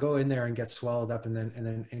go in there and get swallowed up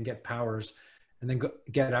and get powers, and then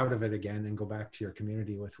get out of it again and go back to your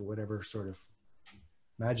community with whatever sort of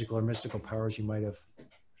magical or mystical powers you might have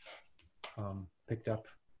picked up.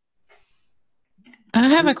 I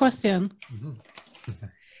have a question. Mm-hmm.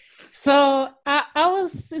 So I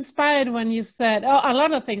was inspired when you said, a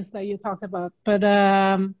lot of things that you talked about, but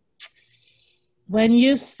when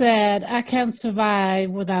you said, I can't survive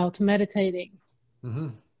without meditating. Mm-hmm.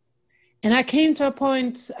 And I came to a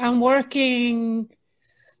point, I'm working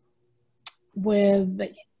with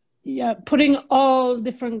putting all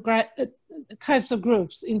different types of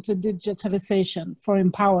groups into digitalization for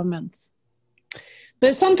empowerment.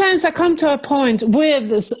 But sometimes I come to a point with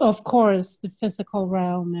this, of course, the physical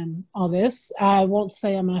realm and all this. I won't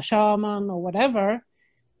say I'm a shaman or whatever,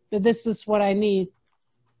 but this is what I need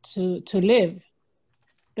to live.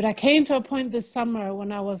 But I came to a point this summer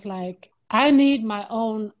when I was like, I need my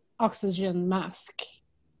own oxygen mask.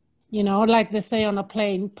 Like they say on a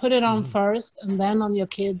plane, put it on first and then on your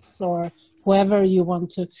kids or whoever you want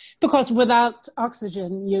to. Because without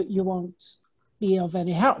oxygen, you won't be of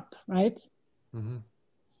any help, right? Mm-hmm.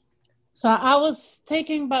 So I was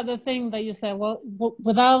thinking about the thing that you said, well,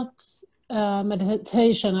 without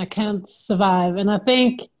meditation, I can't survive. And I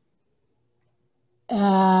think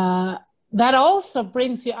that also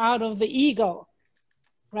brings you out of the ego,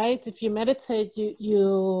 right? If you meditate,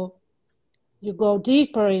 you go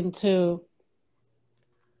deeper into...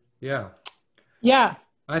 Yeah.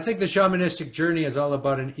 I think the shamanistic journey is all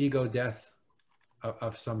about an ego death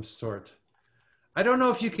of some sort. I don't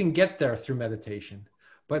know if you can get there through meditation,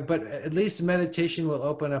 but at least meditation will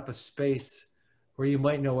open up a space where you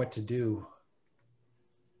might know what to do.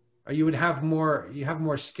 Or you would have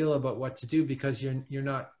more skill about what to do because you're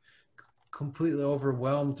not completely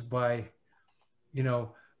overwhelmed by, you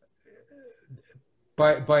know,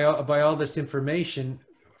 by all this information,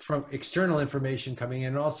 from external information coming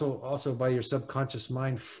in, also by your subconscious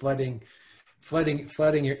mind flooding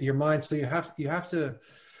your mind. So you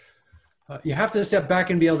have to step back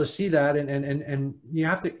and be able to see that, and you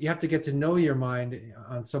have to get to know your mind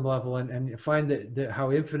on some level, and find that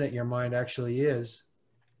how infinite your mind actually is,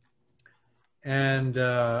 and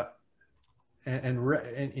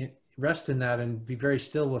rest in that and be very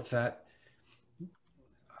still with that.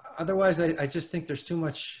 Otherwise, I just think there's too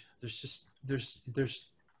much. There's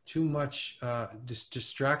too much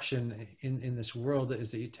distraction in this world,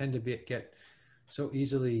 is that you tend to get so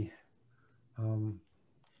easily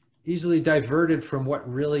diverted from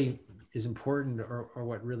what really is important, or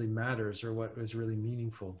what really matters, or what is really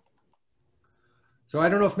meaningful. So I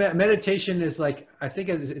don't know if meditation is like, I think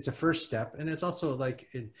it's a first step, and it's also like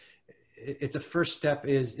it's a first step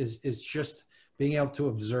is just being able to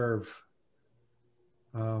observe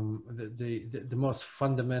the most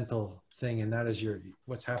fundamental thing, and that is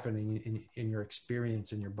what's happening in your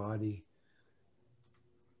experience, in your body,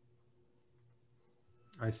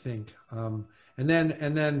 I think. And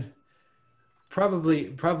then probably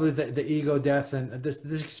the ego death, and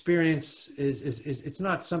this experience is it's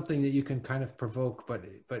not something that you can kind of provoke, but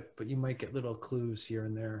you might get little clues here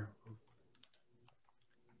and there.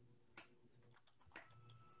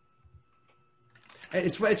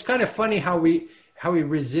 It's kind of funny how we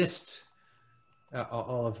resist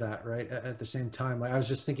all of that, right? At the same time, like I was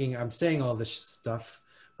just thinking, I'm saying all this stuff,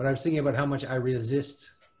 but I was thinking about how much I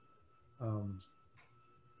resist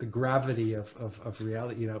the gravity of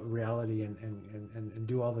reality, reality, and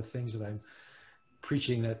do all the things that I'm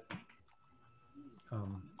preaching that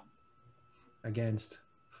against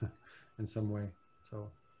in some way. So,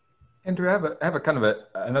 Andrew, I have a kind of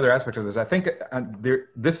another aspect of this. I think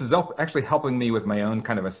this is actually helping me with my own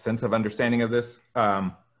kind of a sense of understanding of this.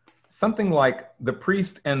 Something like the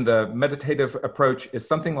priest and the meditative approach is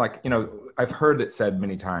something like, I've heard it said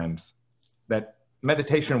many times that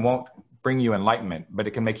meditation won't bring you enlightenment, but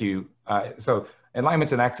it can make you, so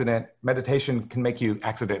enlightenment's an accident, meditation can make you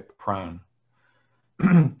accident prone.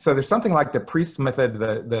 So there's something like the priest method,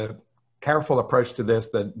 the careful approach to this,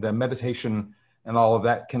 the meditation and all of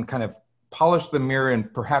that can kind of polish the mirror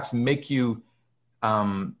and perhaps make you,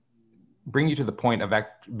 bring you to the point of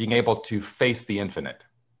being able to face the infinite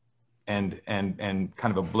and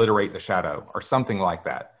kind of obliterate the shadow or something like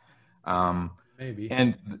that. Maybe.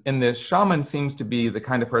 And the shaman seems to be the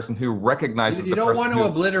kind of person who recognizes you don't want to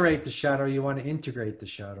obliterate the shadow, you want to integrate the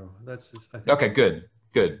shadow. That's just, I think. Okay, good.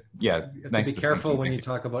 Yeah. You have to be careful when you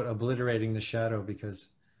talk about obliterating the shadow, because,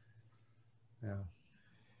 yeah.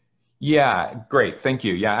 Yeah, great. Thank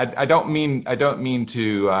you. Yeah, I don't mean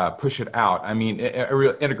to push it out. I mean,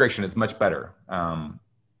 integration is much better.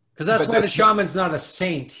 Because that's why the shaman's not a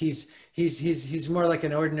saint. He's more like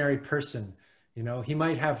an ordinary person. He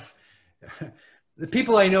might have. The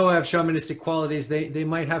people I know have shamanistic qualities. They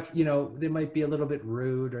might have, they might be a little bit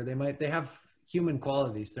rude, or they have human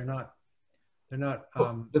qualities. They're not.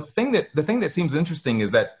 Well, the thing that seems interesting is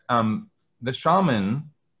that the shaman,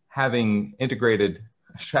 having integrated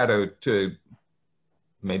shadow to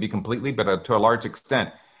maybe completely, but to a large extent,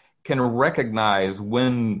 can recognize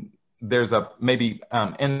when there's maybe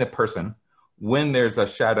in the person, when there's a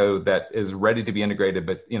shadow that is ready to be integrated,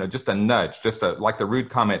 but just a nudge, like the rude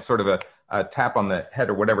comment, sort of a tap on the head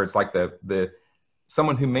or whatever. It's like the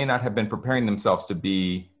someone who may not have been preparing themselves to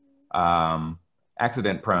be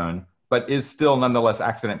accident prone, but is still nonetheless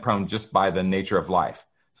accident prone just by the nature of life.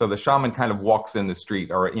 So the shaman kind of walks in the street,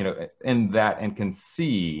 or in that, and can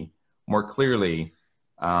see more clearly.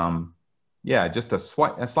 Just a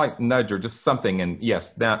slight nudge or just something, and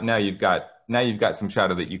yes, now you've got some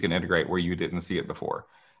shadow that you can integrate where you didn't see it before.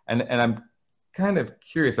 And I'm kind of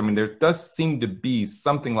curious. I mean, there does seem to be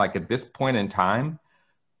something like, at this point in time,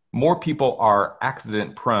 more people are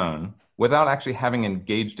accident prone without actually having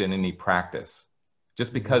engaged in any practice,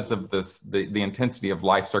 just because of the intensity of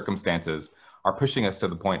life circumstances are pushing us to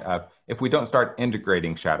the point of, if we don't start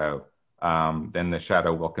integrating shadow, then the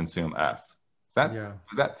shadow will consume us. Does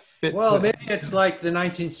that fit? Well, maybe it's like the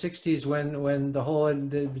 1960s when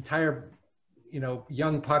the entire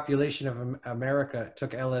young population of America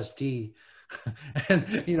took LSD, and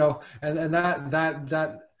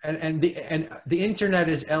the internet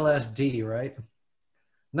is LSD, right?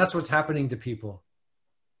 And that's what's happening to people.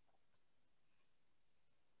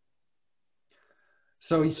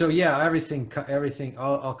 So yeah, everything,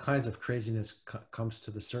 all kinds of craziness comes to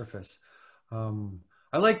the surface.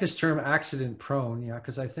 I like this term accident prone, yeah,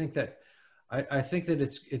 because I think that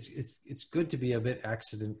it's good to be a bit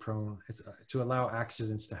accident prone. It's to allow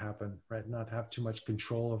accidents to happen, right? Not have too much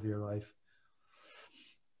control of your life.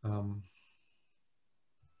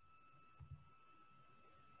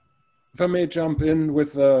 If I may jump in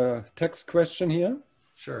with a text question here.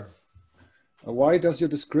 Sure. Why does your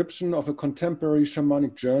description of a contemporary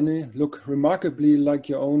shamanic journey look remarkably like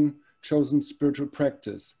your own chosen spiritual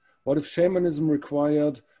practice? What if shamanism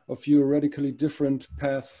required of you a radically different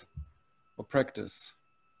path or practice?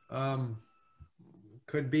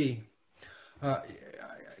 Could be.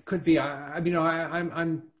 Could be.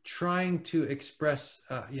 I'm trying to express.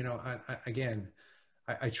 I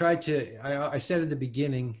tried to. I said at the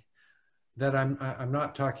beginning that I'm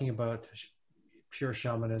not talking about pure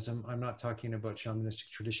shamanism. I'm not talking about shamanistic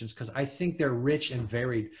traditions because I think they're rich and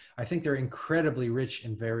varied. I think they're incredibly rich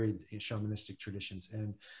and varied in shamanistic traditions,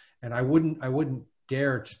 and I wouldn't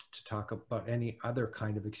dare to talk about any other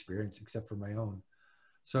kind of experience except for my own.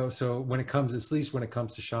 So when it comes, at least when it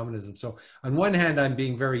comes to shamanism. So on one hand, I'm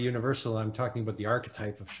being very universal. I'm talking about the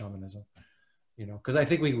archetype of shamanism, because I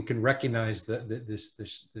think we can recognize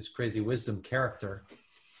this crazy wisdom character,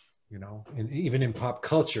 and even in pop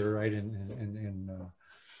culture, right? In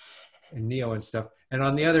Neo and stuff. And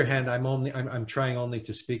on the other hand, I'm trying only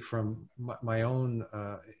to speak from my own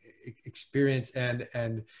experience and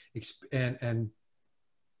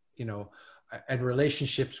and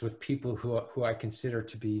relationships with people who I consider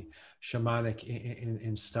to be shamanic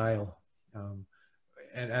in style.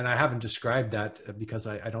 And I haven't described that because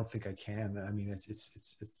I don't think I can. I mean,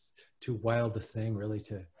 it's too wild a thing really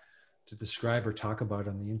to describe or talk about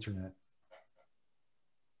on the internet.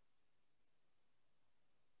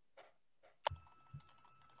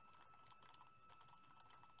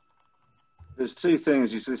 There's two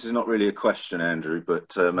things. This is not really a question, Andrew,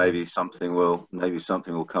 but maybe something will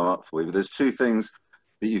come up for you. But there's two things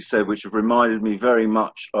that you said which have reminded me very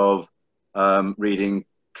much of reading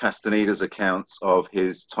Castaneda's accounts of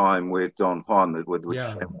his time with Don Juan, with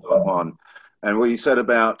Don Juan, and what you said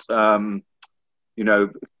about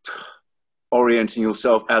orienting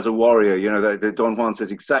yourself as a warrior. The Don Juan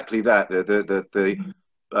says exactly that.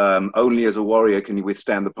 Only as a warrior can you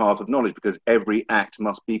withstand the path of knowledge, because every act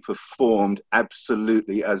must be performed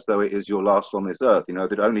absolutely as though it is your last on this earth.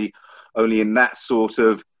 That only in that sort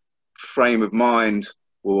of frame of mind,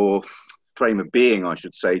 or frame of being, I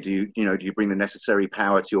should say, do you bring the necessary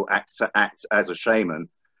power to your act as a shaman.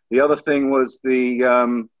 The other thing was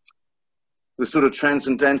the sort of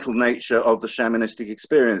transcendental nature of the shamanistic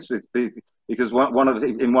experience, because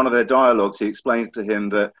in one of their dialogues, he explains to him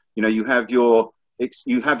that you have your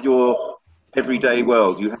everyday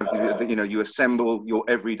world. You assemble your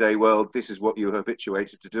everyday world. This is what you're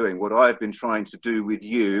habituated to doing. What I've been trying to do with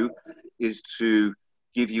you is to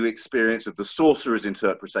give you experience of the sorcerer's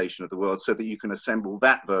interpretation of the world so that you can assemble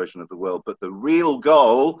that version of the world. But the real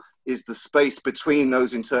goal is the space between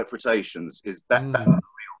those interpretations. That's the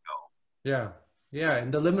real goal. Yeah.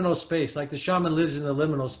 In the liminal space, like the shaman lives in the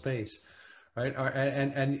liminal space, right?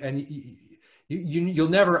 And you'll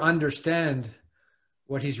never understand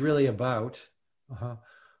what he's really about,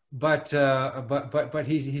 but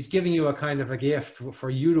he's giving you a kind of a gift for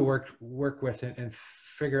you to work with and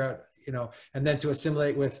figure out, and then to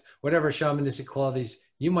assimilate with whatever shamanistic qualities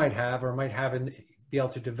you might have or might have and be able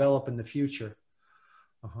to develop in the future.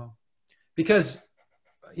 Because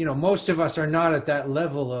most of us are not at that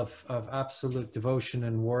level of absolute devotion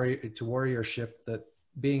and warriorship that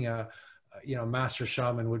being a master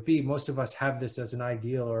shaman would be. Most of us have this as an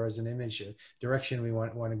ideal or as an image, a direction we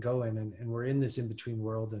want to go in, and we're in this in-between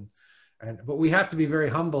world, but we have to be very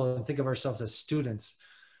humble and think of ourselves as students.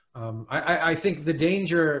 I think the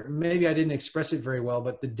danger, maybe I didn't express it very well,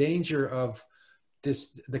 but the danger of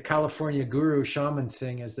the California guru shaman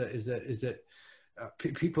thing is that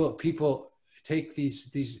people take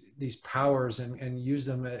these powers and use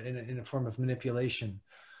them in a form of manipulation.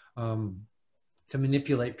 To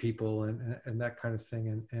manipulate people and that kind of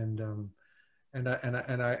thing, and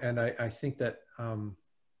I think that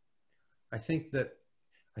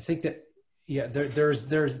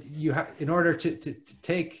in order to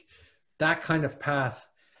take that kind of path,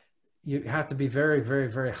 you have to be very, very,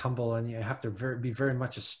 very humble, and you have to be very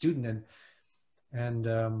much a student and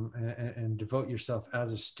devote yourself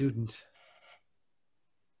as a student.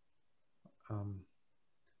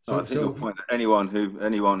 So, I think your point that anyone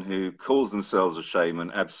who calls themselves a shaman,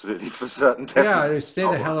 absolutely for certain. Yeah, stay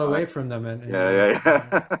the hell away from them. And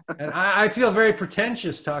yeah. And I feel very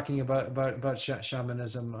pretentious talking about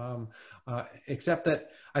shamanism, except that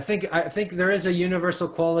I think there is a universal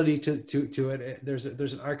quality to it. There's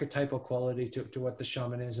an archetypal quality to what the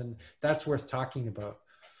shaman is, and that's worth talking about.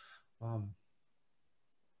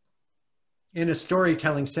 In a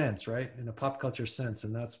storytelling sense, right? In a pop culture sense.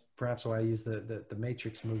 And that's perhaps why I use the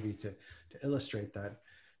Matrix movie to illustrate that,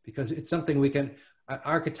 because it's something we can,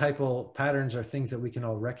 archetypal patterns are things that we can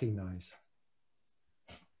all recognize.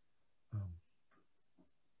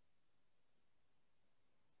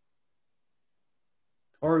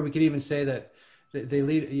 Or we could even say that they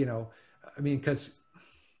lead, you know, I mean, because,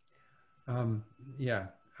 yeah,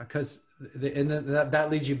 because and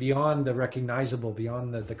that leads you beyond the recognizable,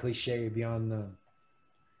 beyond the cliche, beyond the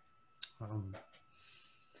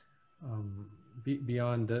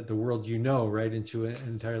beyond the world, you know, right, into an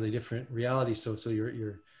entirely different reality. So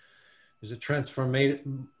there's a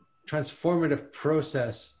transformative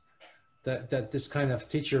process that this kind of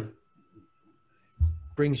teacher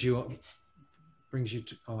brings you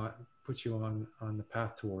to puts you on the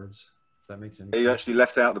path towards. If that makes any sense. You actually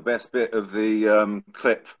left out the best bit of the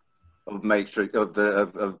clip of Matrix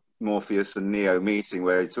of Morpheus and Neo meeting,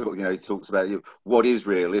 where he talks about what is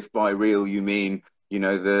real. If by real you mean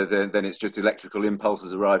then it's just electrical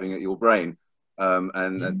impulses arriving at your brain,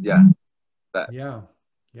 and yeah, that. Yeah.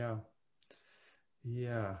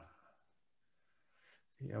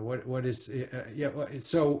 What is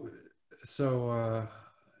so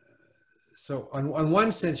on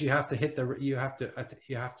one sense you have to hit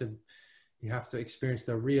you have to experience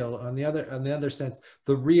the real. On the other sense,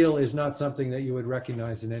 the real is not something that you would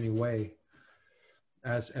recognize in any way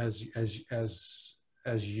as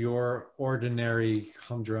your ordinary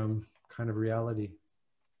humdrum kind of reality.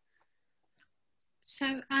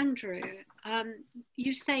 So Andrew,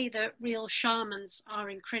 you say that real shamans are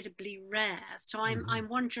incredibly rare. So I'm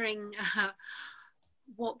wondering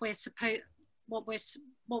what we're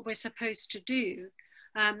supposed to do.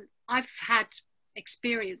 I've had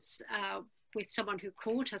experience with someone who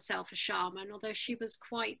called herself a shaman, although she was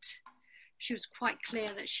quite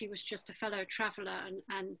clear that she was just a fellow traveler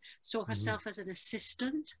and saw herself as an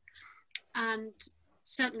assistant. And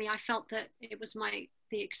certainly I felt that it was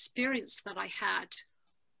the experience that I had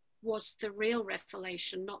was the real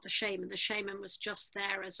revelation, not the shaman. The shaman was just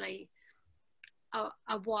there as a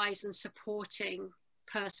wise and supporting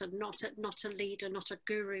person, not a leader, not a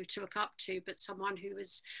guru to look up to, but someone who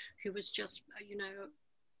was just,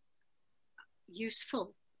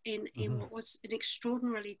 useful in what was an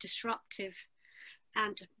extraordinarily disruptive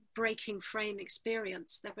and breaking frame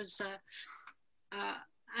experience. There was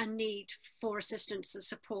a need for assistance and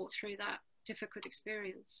support through that difficult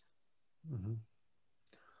experience. Mm-hmm.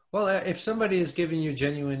 Well, if somebody is giving you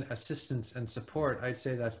genuine assistance and support, I'd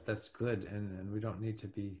say that's good, and we don't need to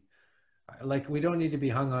be we don't need to be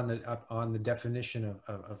hung on the definition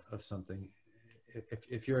of something.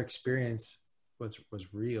 If your experience was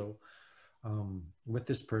real with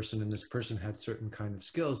this person, and this person had certain kind of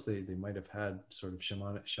skills, they might have had sort of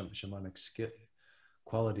shamanic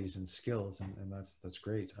qualities and skills, and that's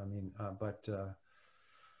great. I mean,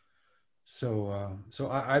 so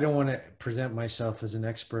I don't want to present myself as an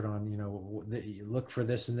expert on, look for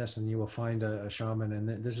this and this and you will find a shaman,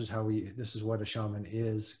 and this is what a shaman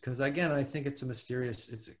is. Because again, I think it's an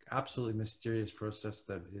absolutely mysterious process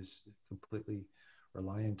that is completely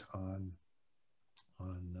reliant on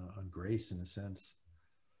grace in a sense.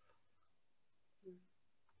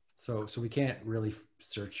 So we can't really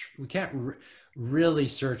search. We can't really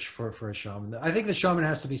search for a shaman. I think the shaman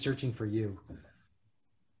has to be searching for you.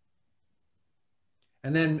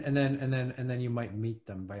 And then you might meet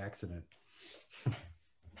them by accident.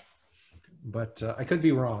 But I could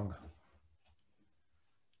be wrong.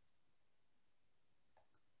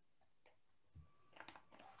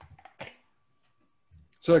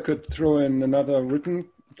 So I could throw in another written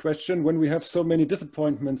question. When we have so many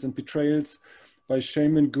disappointments and betrayals by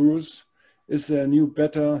shaman gurus, is there a new,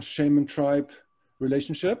 better shaman tribe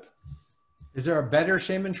relationship? Is there a better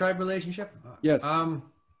shaman tribe relationship? Yes.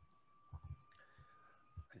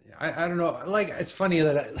 I don't know. Like, it's funny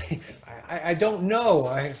that I don't know.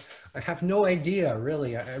 I have no idea,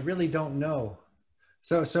 really. I really don't know.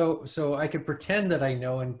 So I could pretend that I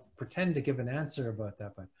know and pretend to give an answer about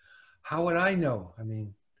that, but how would I know? I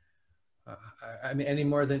mean, any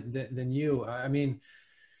more than you. I mean,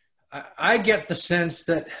 I get the sense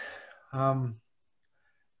that,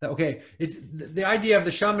 okay, it's the idea of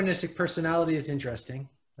the shamanistic personality is interesting.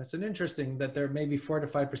 That's an interesting that there maybe 4 to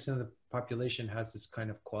 5% of the population has this kind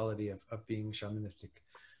of quality of being shamanistic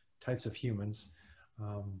types of humans.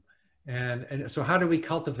 And so how do we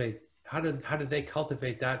cultivate, how do they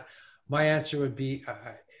cultivate that? My answer would be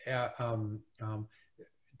that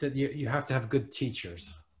you have to have good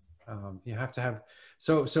teachers. You have to have,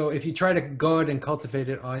 so if you try to go out and cultivate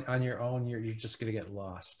it on your own, you're just going to get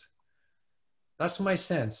lost. That's my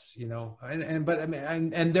sense, you know, but I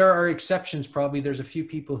mean, and there are exceptions. Probably there's a few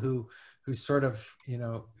people who sort of, you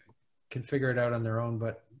know, can figure it out on their own,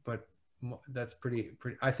 but that's pretty,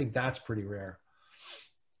 I think that's pretty rare.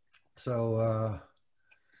 So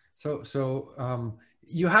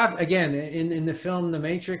you have, again, in the film, The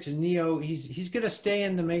Matrix, Neo, he's going to stay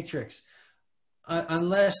in the Matrix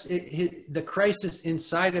unless the crisis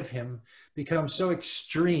inside of him becomes so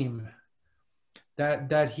extreme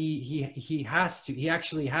that he has to,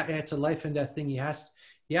 it's a life and death thing. He has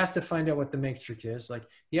to find out what the Matrix is. Like,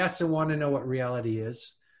 he has to want to know what reality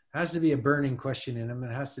is. It has to be a burning question in him.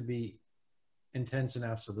 It has to be intense and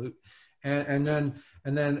absolute. And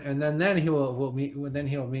then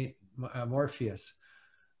he'll meet Morpheus.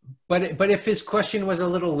 But if his question was a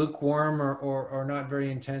little lukewarm or not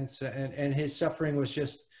very intense, and his suffering was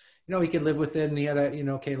just, you know, he could live with it and he had a, you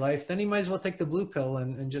know, okay life, then he might as well take the blue pill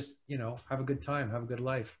and just, you know, have a good time, have a good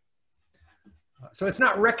life. So it's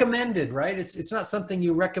not recommended, right? It's not something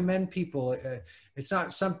you recommend people. It's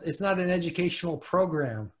not an educational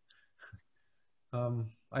program.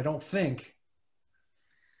 I don't think.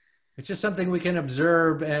 It's just something we can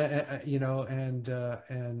observe, you know, and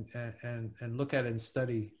look at and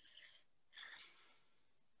study.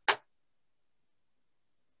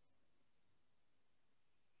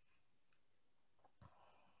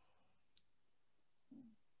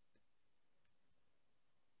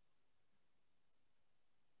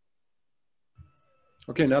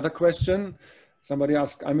 Okay, another question. Somebody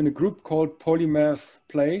asked, I'm in a group called Polymath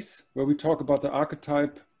Place, where we talk about the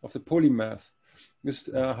archetype of the polymath.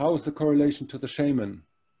 How is the correlation to the shaman?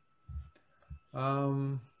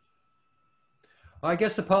 Well, I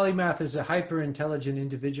guess the polymath is a hyper-intelligent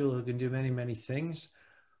individual who can do many, many things.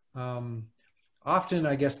 Often,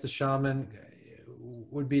 I guess the shaman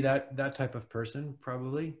would be that type of person,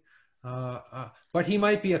 probably. But he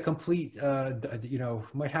might be a complete, you know,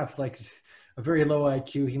 might have like a very low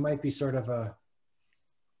IQ. He might be sort of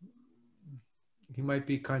he might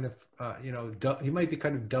be kind of, you know, dull, he might be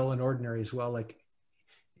kind of dull and ordinary as well. Like,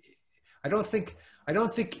 I don't think,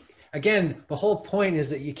 again, the whole point is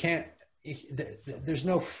that you can't, there's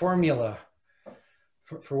no formula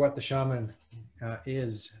for what the shaman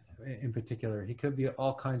is in particular. He could be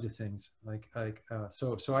all kinds of things.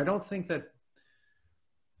 So I don't think that,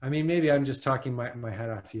 I mean, maybe I'm just talking my head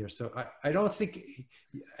off here. So I don't think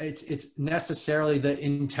it's necessarily the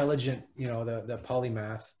intelligent, you know, the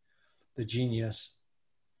polymath, the genius.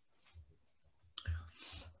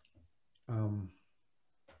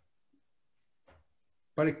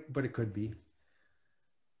 But it could be.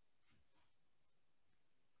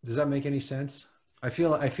 Does that make any sense? I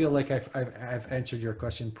feel like I've answered your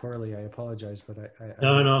question poorly. I apologize, but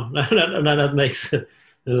No, that makes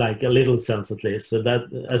like a little sense at least. So that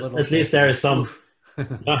at least there is some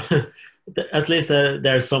at least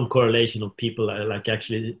there is some correlation of people like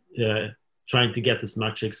actually trying to get as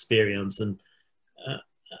much experience and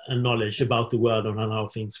knowledge about the world and how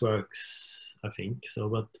things works. I think so,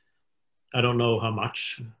 but I don't know how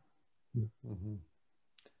much. Mm-hmm.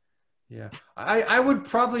 Yeah, I would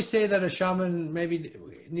probably say that a shaman maybe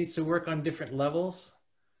needs to work on different levels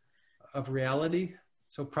of reality.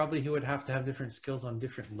 So probably he would have to have different skills on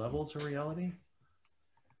different levels of reality.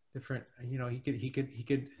 Different, you know, he could. If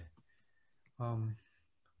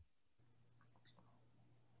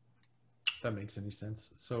that makes any sense.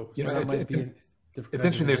 So that might be. It's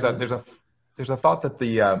interesting. There's a thought that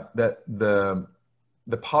the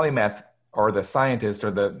polymath or the scientist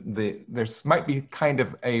or there might be kind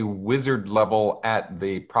of a wizard level at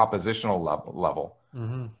the propositional level.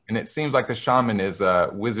 Mm-hmm. And it seems like the shaman is a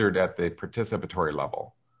wizard at the participatory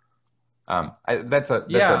level. I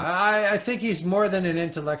think he's more than an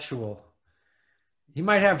intellectual. He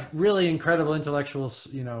might have really incredible intellectual,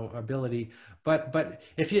 you know, ability, but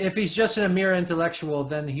if he's just a mere intellectual,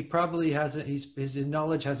 then he probably hasn't. His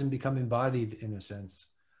knowledge hasn't become embodied in a sense.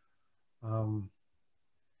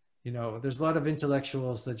 You know, there's a lot of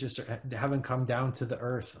intellectuals that just haven't come down to the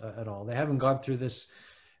earth at all. They haven't gone through this,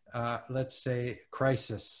 let's say,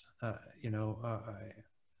 crisis, you know,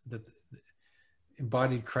 the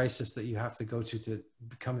embodied crisis that you have to go to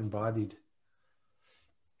become embodied.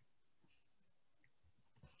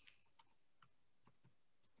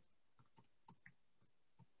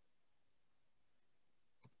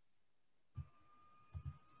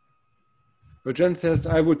 But Jen says,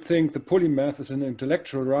 I would think the polymath is an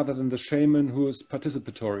intellectual rather than the shaman who is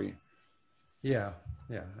participatory. Yeah,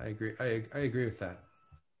 yeah, I agree. I agree with that.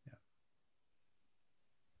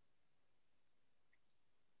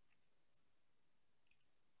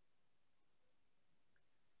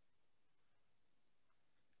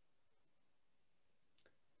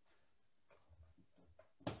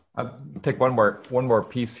 I'll take one more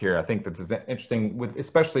piece here. I think that's interesting, with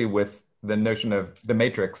especially with the notion of the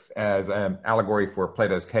Matrix as an allegory for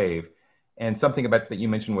Plato's cave, and something about that you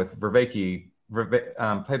mentioned with Vervaeke.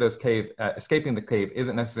 Plato's cave, escaping the cave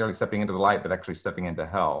isn't necessarily stepping into the light, but actually stepping into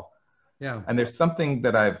hell. Yeah. And there's something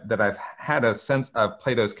that I've had a sense of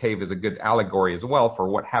Plato's cave as a good allegory as well for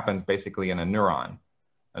what happens basically in a neuron.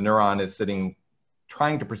 A neuron is sitting,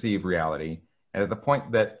 trying to perceive reality. And at the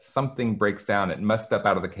point that something breaks down, it must step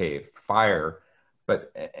out of the cave, fire,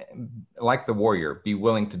 but like the warrior, be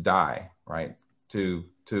willing to die, right? To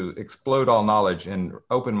explode all knowledge and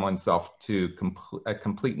open oneself to a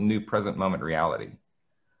complete new present moment reality.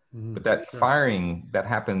 Mm-hmm. But that firing that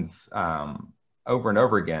happens over and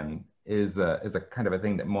over again is a kind of a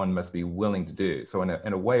thing that one must be willing to do. So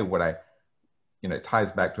in a way, what it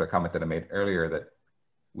ties back to a comment that I made earlier, that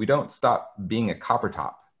we don't stop being a copper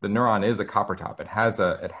top. The neuron is a copper top. It has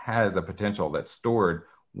a potential that's stored,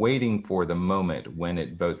 waiting for the moment when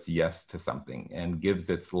it votes yes to something and gives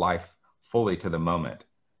its life fully to the moment,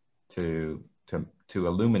 to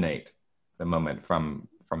illuminate the moment from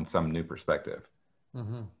some new perspective.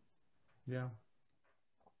 Mm-hmm. Yeah.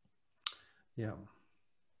 Yeah.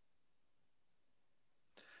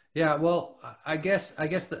 Yeah. Well, I guess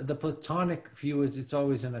the Platonic view is it's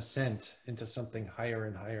always an ascent into something higher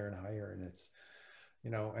and higher and higher, and it's,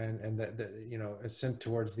 and the ascent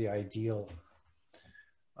towards the ideal.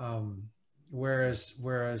 Whereas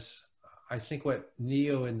I think what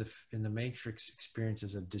Neo in the Matrix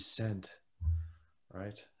experiences a descent,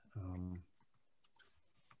 right?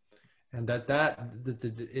 And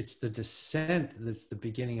it's the descent that's the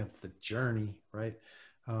beginning of the journey, right?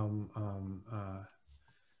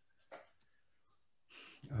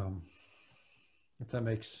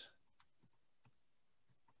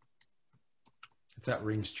 If that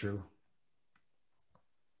rings true.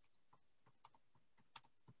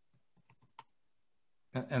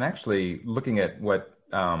 And actually, looking at what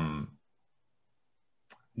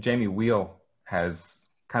Jamie Wheal has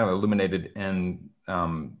kind of illuminated in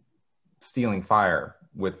Stealing Fire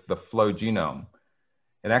with the flow genome,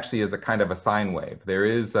 it actually is a kind of a sine wave. There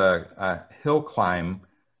is a hill climb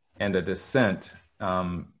and a descent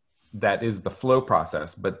that is the flow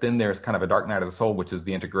process, but then there's kind of a dark night of the soul, which is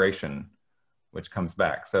the integration, which comes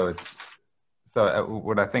back. So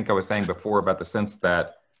what I think I was saying before about the sense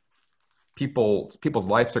that people's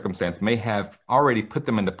life circumstance may have already put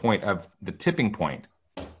them in the point of the tipping point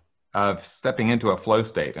of stepping into a flow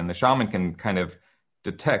state, and the shaman can kind of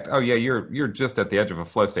detect, oh yeah, you're just at the edge of a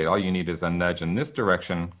flow state. All you need is a nudge in this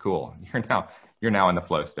direction. Cool, you're now in the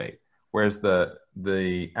flow state. Whereas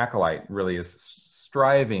the acolyte really is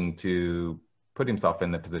striving to put himself in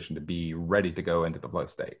the position to be ready to go into the flow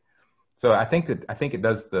state. So I think it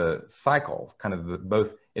does the cycle, kind of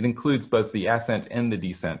it includes both the ascent and the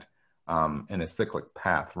descent in a cyclic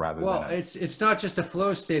path rather than. Well, it's not just a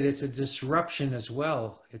flow state; it's a disruption as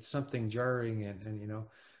well. It's something jarring, and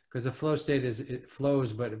because the flow state it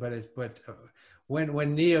flows, but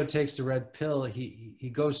when Neo takes the red pill,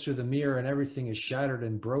 he goes through the mirror and everything is shattered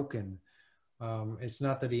and broken. It's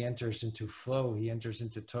not that he enters into flow; he enters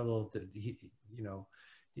into total.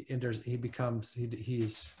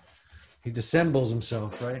 He dissembles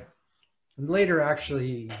himself, right? And later,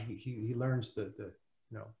 actually, he learns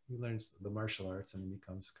he learns the martial arts and he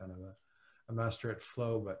becomes kind of a master at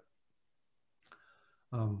flow. But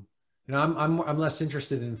I'm less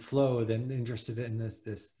interested in flow than interested in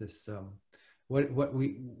this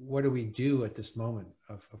what do we do at this moment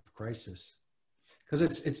of crisis? Because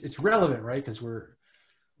it's relevant, right? Because we're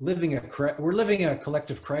living a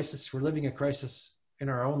collective crisis. We're living a crisis in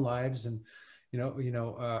our own lives, and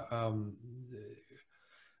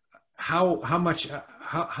how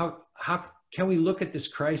can we look at this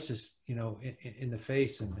crisis, in the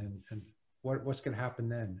face, and what's going to happen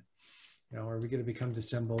then? Are we going to become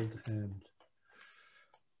dissembled? And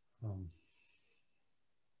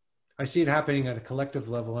I see it happening at a collective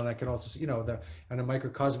level, and I can also see, on a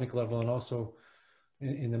microcosmic level, and also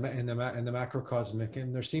in the macrocosmic.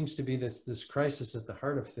 And there seems to be this crisis at the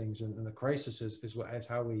heart of things, and the crisis is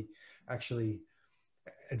how we actually,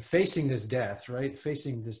 and facing this death, right?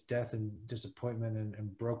 Facing this death and disappointment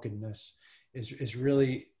and brokenness is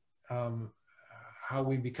really how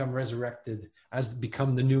we become resurrected,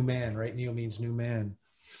 become the new man, right? Neo means new man.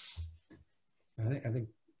 I think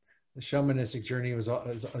the shamanistic journey was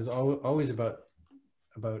always about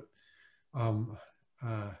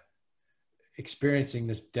experiencing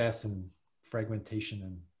this death and fragmentation.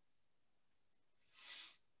 And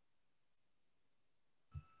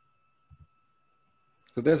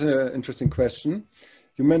so there's an interesting question.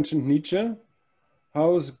 You mentioned Nietzsche.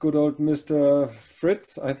 How's good old Mr.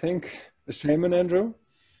 Fritz, I think, a shaman, Andrew?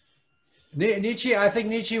 Nietzsche, I think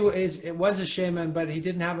Nietzsche was a shaman, but he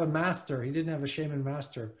didn't have a master. He didn't have a shaman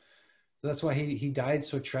master. So that's why he died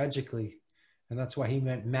so tragically. And that's why he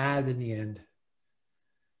went mad in the end.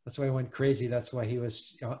 That's why he went crazy. That's why he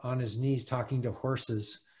was on his knees talking to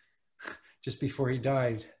horses just before he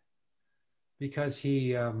died. Because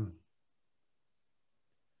he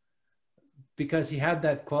had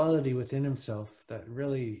that quality within himself, that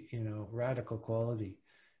really, radical quality.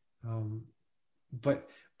 But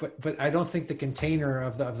I don't think the container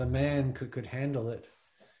of the man could handle it.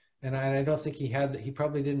 And I don't think he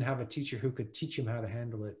probably didn't have a teacher who could teach him how to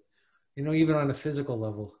handle it. Even on a physical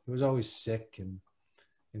level, he was always sick and,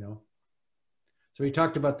 so he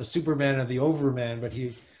talked about the Superman and the Overman, but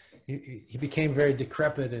he became very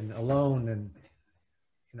decrepit and alone. And,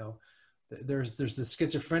 there's the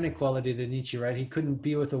schizophrenic quality to Nietzsche, right? He couldn't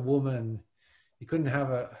be with a woman. He couldn't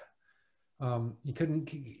have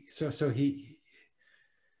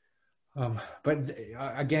but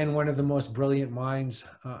again, one of the most brilliant minds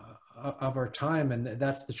of our time. And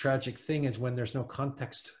that's the tragic thing, is when there's no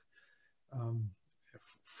context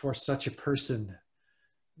for such a person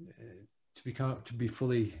to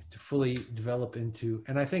fully develop into.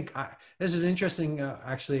 And I think this is interesting,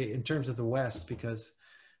 actually, in terms of the West, because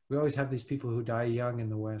we always have these people who die young in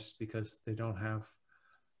the West because they don't have,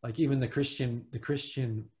 like, even the Christian,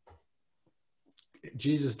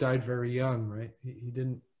 Jesus died very young, right? He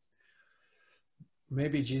didn't,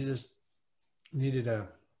 maybe Jesus needed I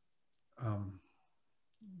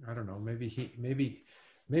don't know, maybe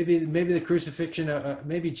the crucifixion,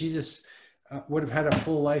 maybe Jesus would have had a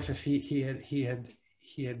full life if he had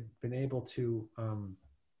been able to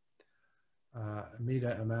meet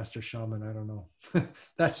a master shaman. I don't know.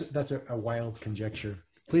 That's a wild conjecture.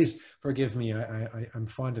 Please forgive me. I'm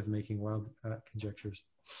fond of making wild conjectures.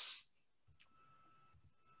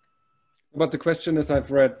 But the question is,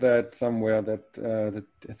 I've read that somewhere, that the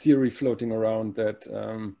theory floating around that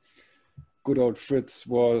good old Fritz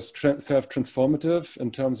was self-transformative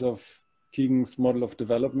in terms of Kegan's model of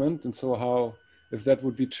development. And so if that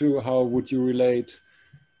would be true, how would you relate?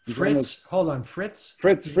 Fritz, hold on, Fritz?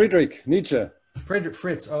 Friedrich Nietzsche.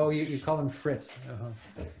 Fritz, oh, you call him Fritz.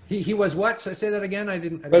 He was what? So say that again, I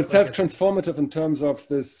didn't well, self-transformative in terms of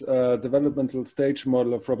this developmental stage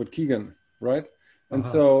model of Robert Kegan, right? And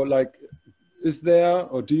so, like, is there,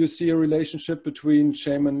 or do you see a relationship between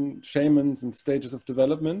shamans and stages of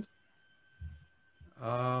development?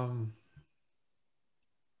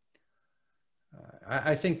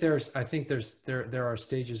 I think there are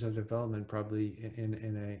stages of development probably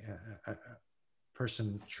in a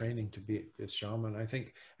person training to be a shaman. I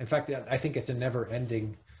think, in fact, I think it's a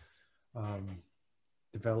never-ending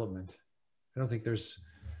development. I don't think there's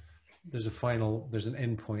an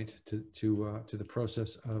end point to the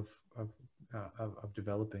process of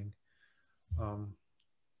developing.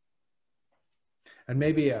 And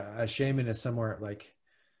maybe a shaman is somewhere like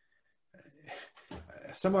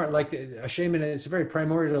a shaman. It's a very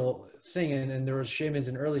primordial thing, and there were shamans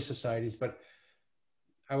in early societies. But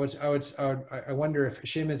I wonder if a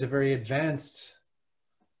shaman is a very advanced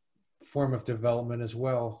form of development as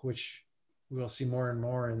well, which we'll see more and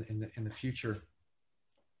more in the future.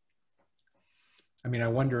 I mean, I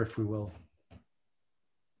wonder if we will.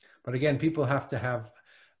 But again, people have to have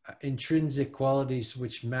intrinsic qualities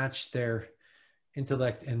which match their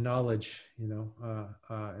intellect and knowledge,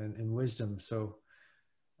 and wisdom. So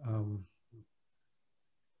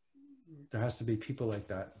there has to be people like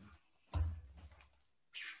that.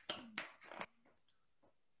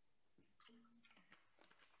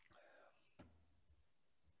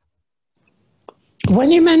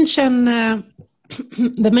 When you mention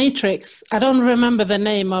The Matrix, I don't remember the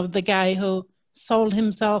name of the guy who sold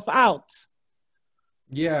himself out.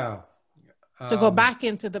 Yeah. To go back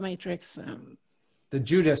into the Matrix. The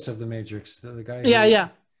Judas of the Matrix, the guy. Yeah.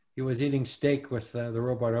 He was eating steak with the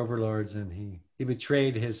robot overlords, and he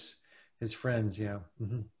betrayed his friends. Yeah.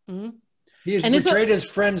 Mm-hmm. Mm-hmm. He betrayed his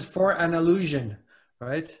friends for an illusion,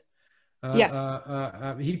 right? Yes.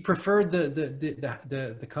 He preferred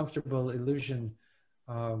the comfortable illusion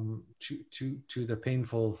to the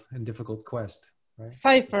painful and difficult quest. Right?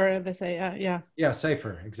 Cipher, they say. Yeah. Yeah,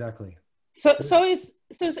 cipher, exactly. So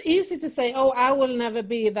it's easy to say, oh, I will never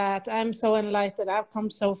be that. I'm so enlightened. I've come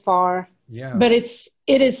so far. Yeah. But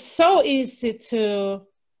it is so easy to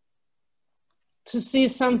see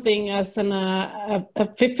something as an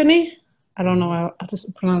epiphany. I don't know how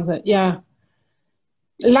to pronounce it. Yeah.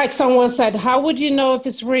 Like someone said, how would you know if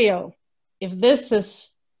it's real? If this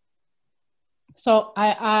is... So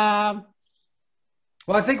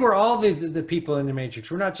well, I think we're all the people in the Matrix.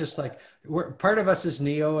 We're not just like, part of us is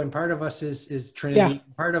Neo, and part of us is Trinity.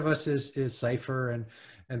 Yeah. Part of us is Cypher,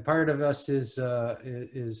 and part of us is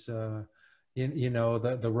you know,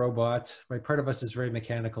 the robot. Right? Part of us is very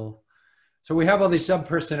mechanical. So we have all these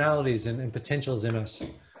sub-personalities and potentials in us.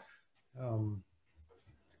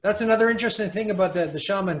 That's another interesting thing about the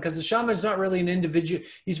shaman, because the shaman is not really an individual.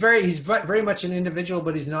 He's very much an individual,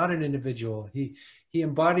 but he's not an individual. He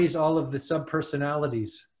embodies all of the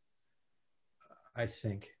sub-personalities, I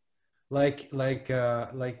think. You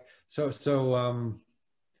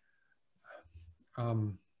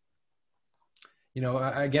know,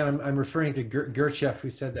 again, I'm referring to Gurdjieff, who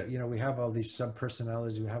said that, you know, we have all these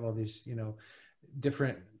sub-personalities, we have all these, you know,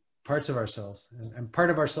 different parts of ourselves, and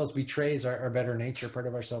part of ourselves betrays our better nature. Part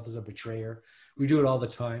of ourselves is a betrayer. We do it all the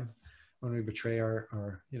time when we betray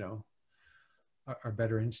our you know, our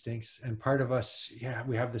better instincts. And part of us, yeah,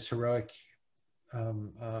 we have this heroic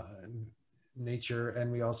nature,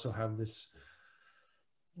 and we also have this,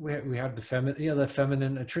 we have the feminine, you know, the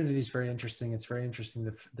feminine. Trinity is very interesting. It's very interesting.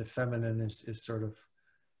 The feminine is sort of,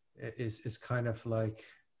 is kind of like,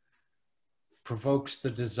 provokes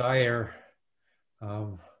the desire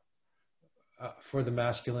for the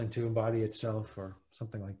masculine to embody itself, or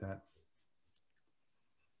something like that.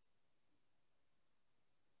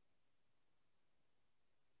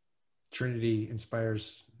 Trinity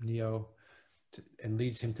inspires Neo and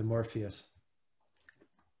leads him to Morpheus.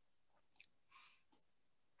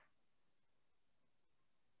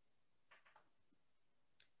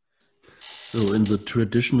 So in the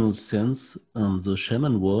traditional sense, the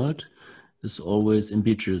shaman world is always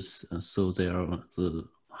ambiguous. So there are the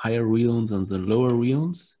higher realms and the lower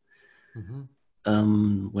realms.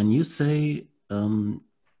 Mm-hmm. When you say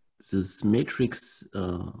this matrix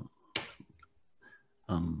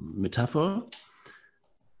metaphor,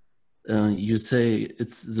 you say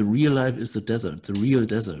it's the real life is the desert, the real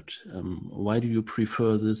desert. Why do you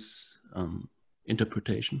prefer this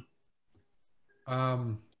interpretation?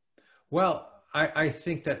 Well, I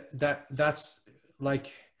think that's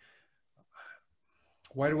like,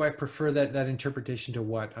 why do I prefer that interpretation to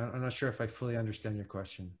what? I'm not sure if I fully understand your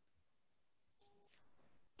question.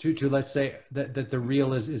 To let's say that the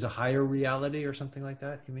real is a higher reality or something like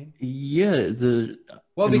that, you mean? Yeah.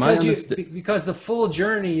 Well, because the full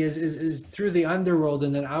journey is through the underworld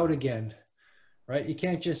and then out again, right? You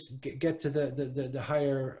can't just get to the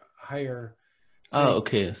higher. Oh,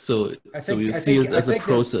 okay. So you see it as a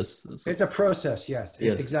process. It's a process, yes.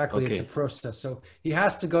 Yes. Exactly, Okay. It's a process. So he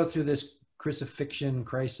has to go through this crucifixion,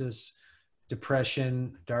 crisis,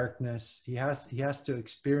 depression, darkness. He has to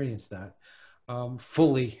experience that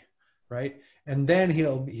fully, right? And then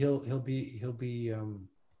he'll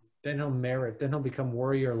merit. Then he'll become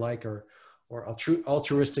warrior-like or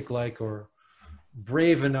altruistic-like or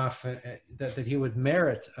brave enough that he would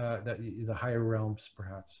merit the higher realms,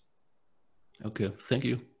 perhaps. Okay, thank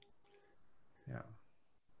you. Yeah.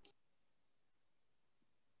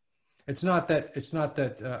 It's not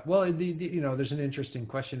that, well, you know, there's an interesting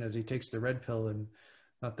question as he takes the red pill and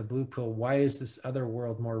not the blue pill. Why is this other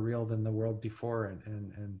world more real than the world before?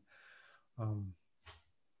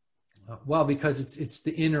 Well, because it's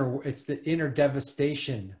the inner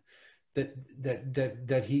devastation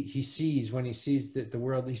that he sees when he sees the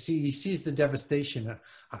world. He sees the devastation.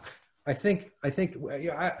 I think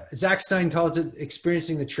Zach Stein calls it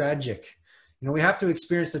experiencing the tragic. You know, we have to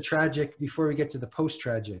experience the tragic before we get to the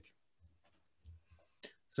post-tragic.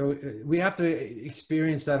 So we have to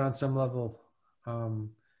experience that on some level.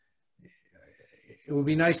 It would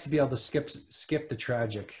be nice to be able to skip the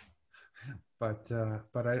tragic, but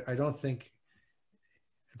I don't think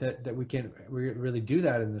that we can really do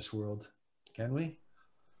that in this world, can we?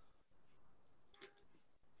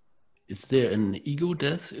 Is there an ego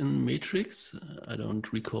death in Matrix? I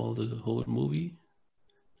don't recall the whole movie.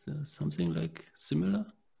 Is there something like similar?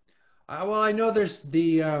 Well, I know there's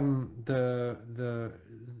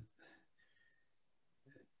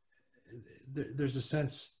there's a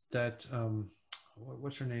sense that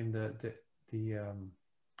what's her name, the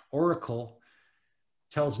Oracle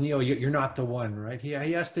tells Neo, you're not the one, right? He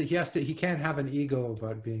can't have an ego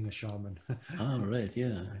about being a shaman. Oh, right,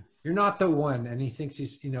 yeah. You're not the one, and he thinks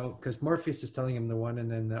he's, you know, because Morpheus is telling him the one,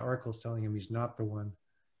 and then the Oracle's telling him he's not the one.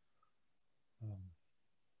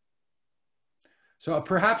 So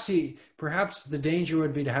perhaps the danger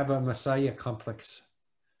would be to have a messiah complex.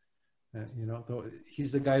 You know,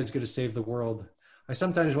 he's the guy who's going to save the world. I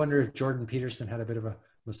sometimes wonder if Jordan Peterson had a bit of a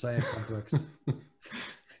messiah complex.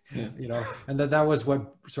 Yeah. You know, and that was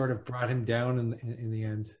what sort of brought him down in the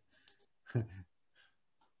end. Yeah.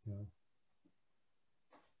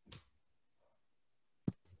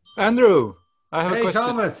 Andrew, I have a question. Hey,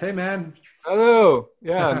 Thomas. Hey, man. Hello.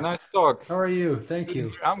 Yeah, nice talk. How are you? Thank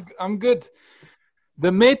you. I'm good. The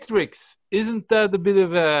Matrix, isn't that a bit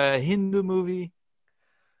of a Hindu movie?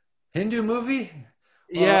 Hindu movie?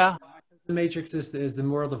 Yeah. The Matrix is the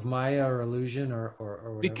world of Maya or illusion or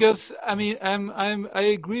whatever. Because I mean, I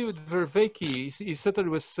agree with Vervaeke. He said that it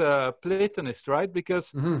was Platonist, right?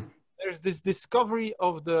 Because there's this discovery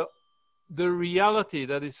of the reality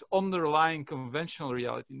that is underlying conventional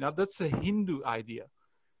reality. Now that's a Hindu idea.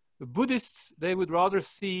 The Buddhists, they would rather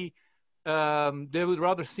see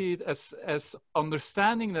it as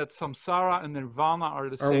understanding that samsara and nirvana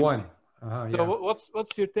are the same. Or one. Yeah. So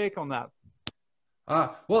what's your take on that?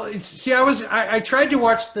 Well, I tried to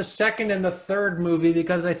watch the second and the third movie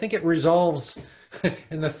because I think it resolves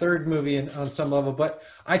in the third movie on some level, but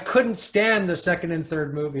I couldn't stand the second and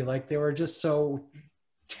third movie. Like they were just so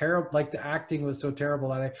terrible. Like the acting was so terrible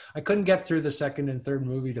that I couldn't get through the second and third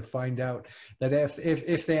movie to find out that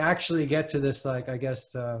if they actually get to this, like, I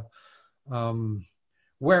guess,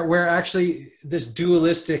 where actually this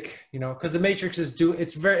dualistic, you know, because the Matrix is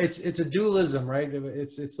it's a dualism, right?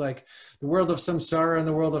 It's like the world of samsara and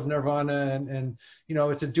the world of nirvana, and you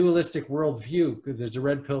know, it's a dualistic worldview. There's a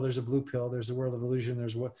red pill, there's a blue pill, there's a world of illusion,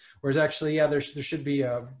 whereas actually, yeah, there should be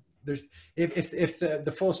if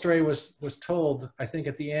the full story was told, I think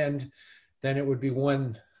at the end, then it would be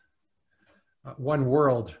one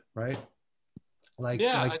world, right?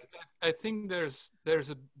 I think there's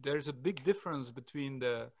a big difference between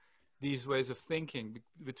these ways of thinking,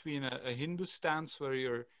 between a Hindu stance where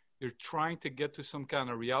you're trying to get to some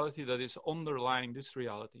kind of reality that is underlying this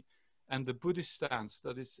reality, and the Buddhist stance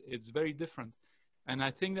it's very different. And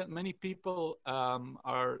I think that many people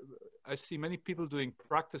I see many people doing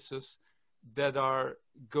practices that are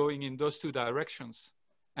going in those two directions.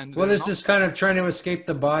 And well, this is kind of trying to escape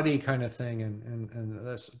the body kind of thing, and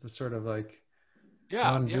that's the sort of like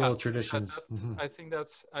non-dual traditions. I think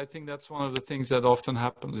that's one of the things that often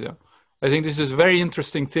happens. Yeah, I think this is a very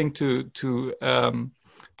interesting thing to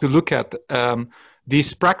look at.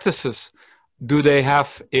 These practices, do they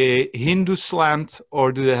have a Hindu slant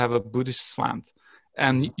or do they have a Buddhist slant?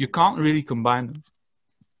 And you can't really combine them.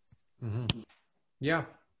 Yeah.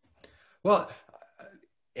 Well,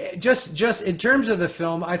 just in terms of the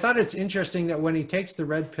film, I thought it's interesting that when he takes the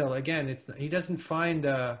red pill, again, he doesn't find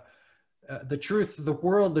the truth of the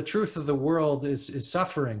world. The truth of the world is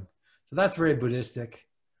suffering. So that's very Buddhistic,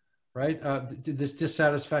 right? This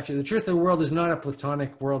dissatisfaction. The truth of the world is not a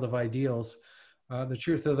Platonic world of ideals. The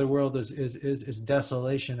truth of the world is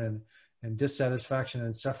desolation and dissatisfaction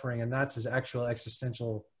and suffering, and that's his actual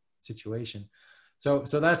existential situation. So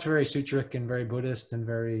that's very Sutric and very Buddhist and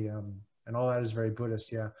very and all that is very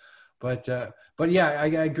Buddhist, yeah. But yeah, I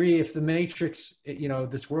agree. If the Matrix, you know,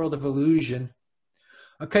 this world of illusion.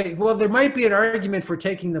 Okay, well, there might be an argument for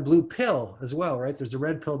taking the blue pill as well, right? There's a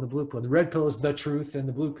red pill and the blue pill. The red pill is the truth, and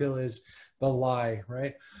the blue pill is the lie,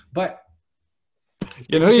 right? But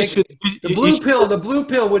you know, the blue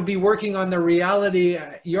pill would be working on the reality,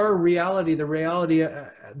 your reality, the reality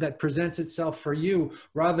that presents itself for you,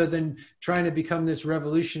 rather than trying to become this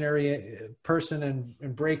revolutionary person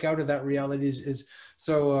and break out of that reality.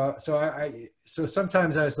 So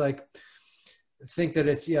sometimes I was like, think that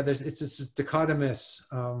it's this dichotomous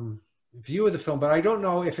view of the film, but I don't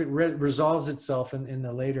know if it resolves itself in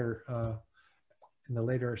the later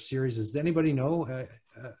series. Does anybody know?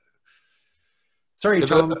 Sorry,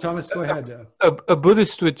 Thomas, go ahead. A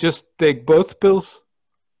Buddhist would just take both pills?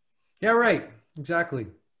 Yeah, right. Exactly.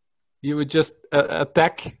 You would just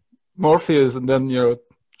attack Morpheus and then, you know,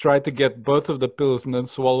 try to get both of the pills and then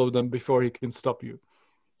swallow them before he can stop you.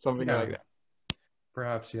 Something like that.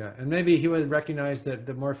 Perhaps, yeah. And maybe he would recognize that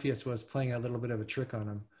the Morpheus was playing a little bit of a trick on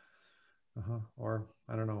him. Or,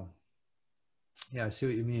 I don't know. Yeah, I see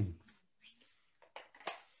what you mean.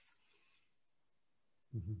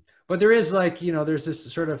 But there is, like, you know, there's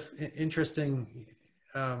this sort of interesting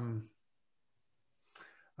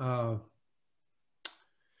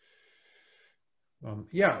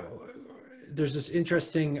there's this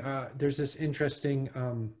interesting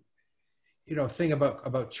you know, thing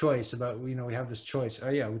about choice, about, you know, we have this choice. Oh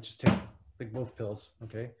yeah, we just take both pills,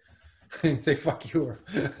 okay, and say fuck you.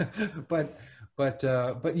 but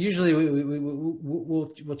usually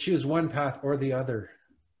we'll choose one path or the other.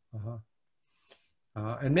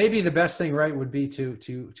 And maybe the best thing, right, would be to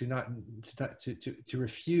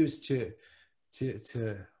refuse to take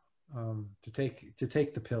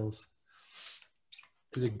the pills,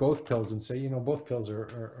 to take both pills and say, you know, both pills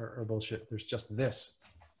are bullshit. There's just this.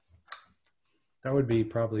 That would be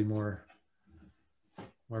probably more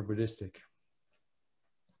Buddhistic.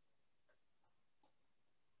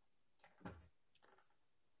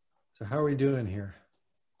 So how are we doing here?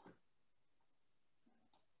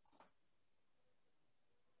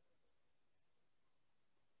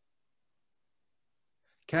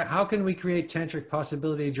 How can we create tantric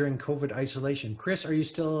possibility during COVID isolation? Chris, are you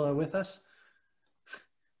still with us?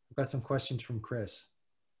 I've got some questions from Chris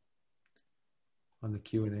on the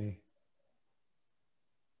Q&A.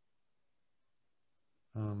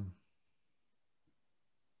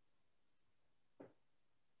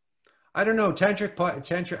 I don't know. Tantric.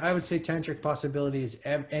 I would say tantric possibility is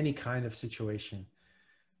any kind of situation.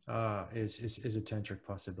 Is a tantric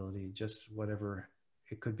possibility. Just whatever.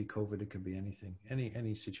 It could be COVID. It could be anything.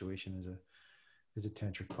 Any situation is a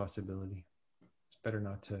tantric possibility. It's better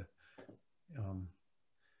not to.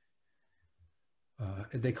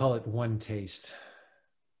 They call it one taste.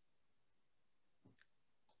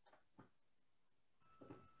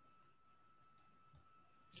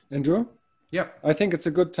 Andrew? Yep. I think it's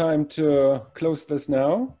a good time to close this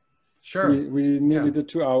now. Sure. We nearly did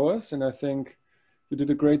 2 hours, and I think you did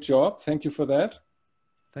a great job. Thank you for that.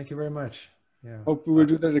 Thank you very much. Yeah. Hope we will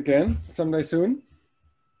do that again someday soon.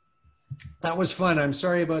 That was fun. I'm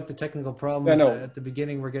sorry about the technical problems at the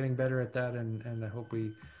beginning. We're getting better at that, and I hope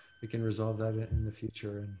we can resolve that in the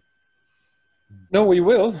future. And no, we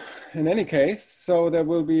will, in any case. So there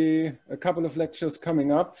will be a couple of lectures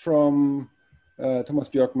coming up from Thomas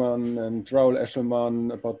Björkman and Raoul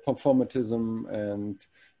Eshelman about performatism, and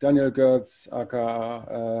Daniel Goertz,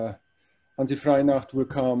 aka Hansi Freinacht, will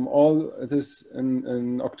come. All this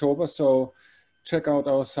in October. So check out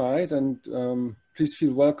our site, and please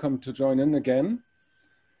feel welcome to join in again.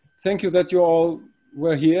 Thank you that you all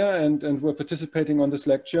were here and were participating on this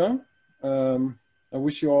lecture. I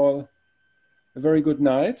wish you all a very good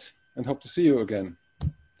night and hope to see you again.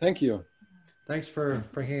 Thank you. Thanks for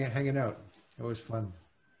hanging out. It was fun.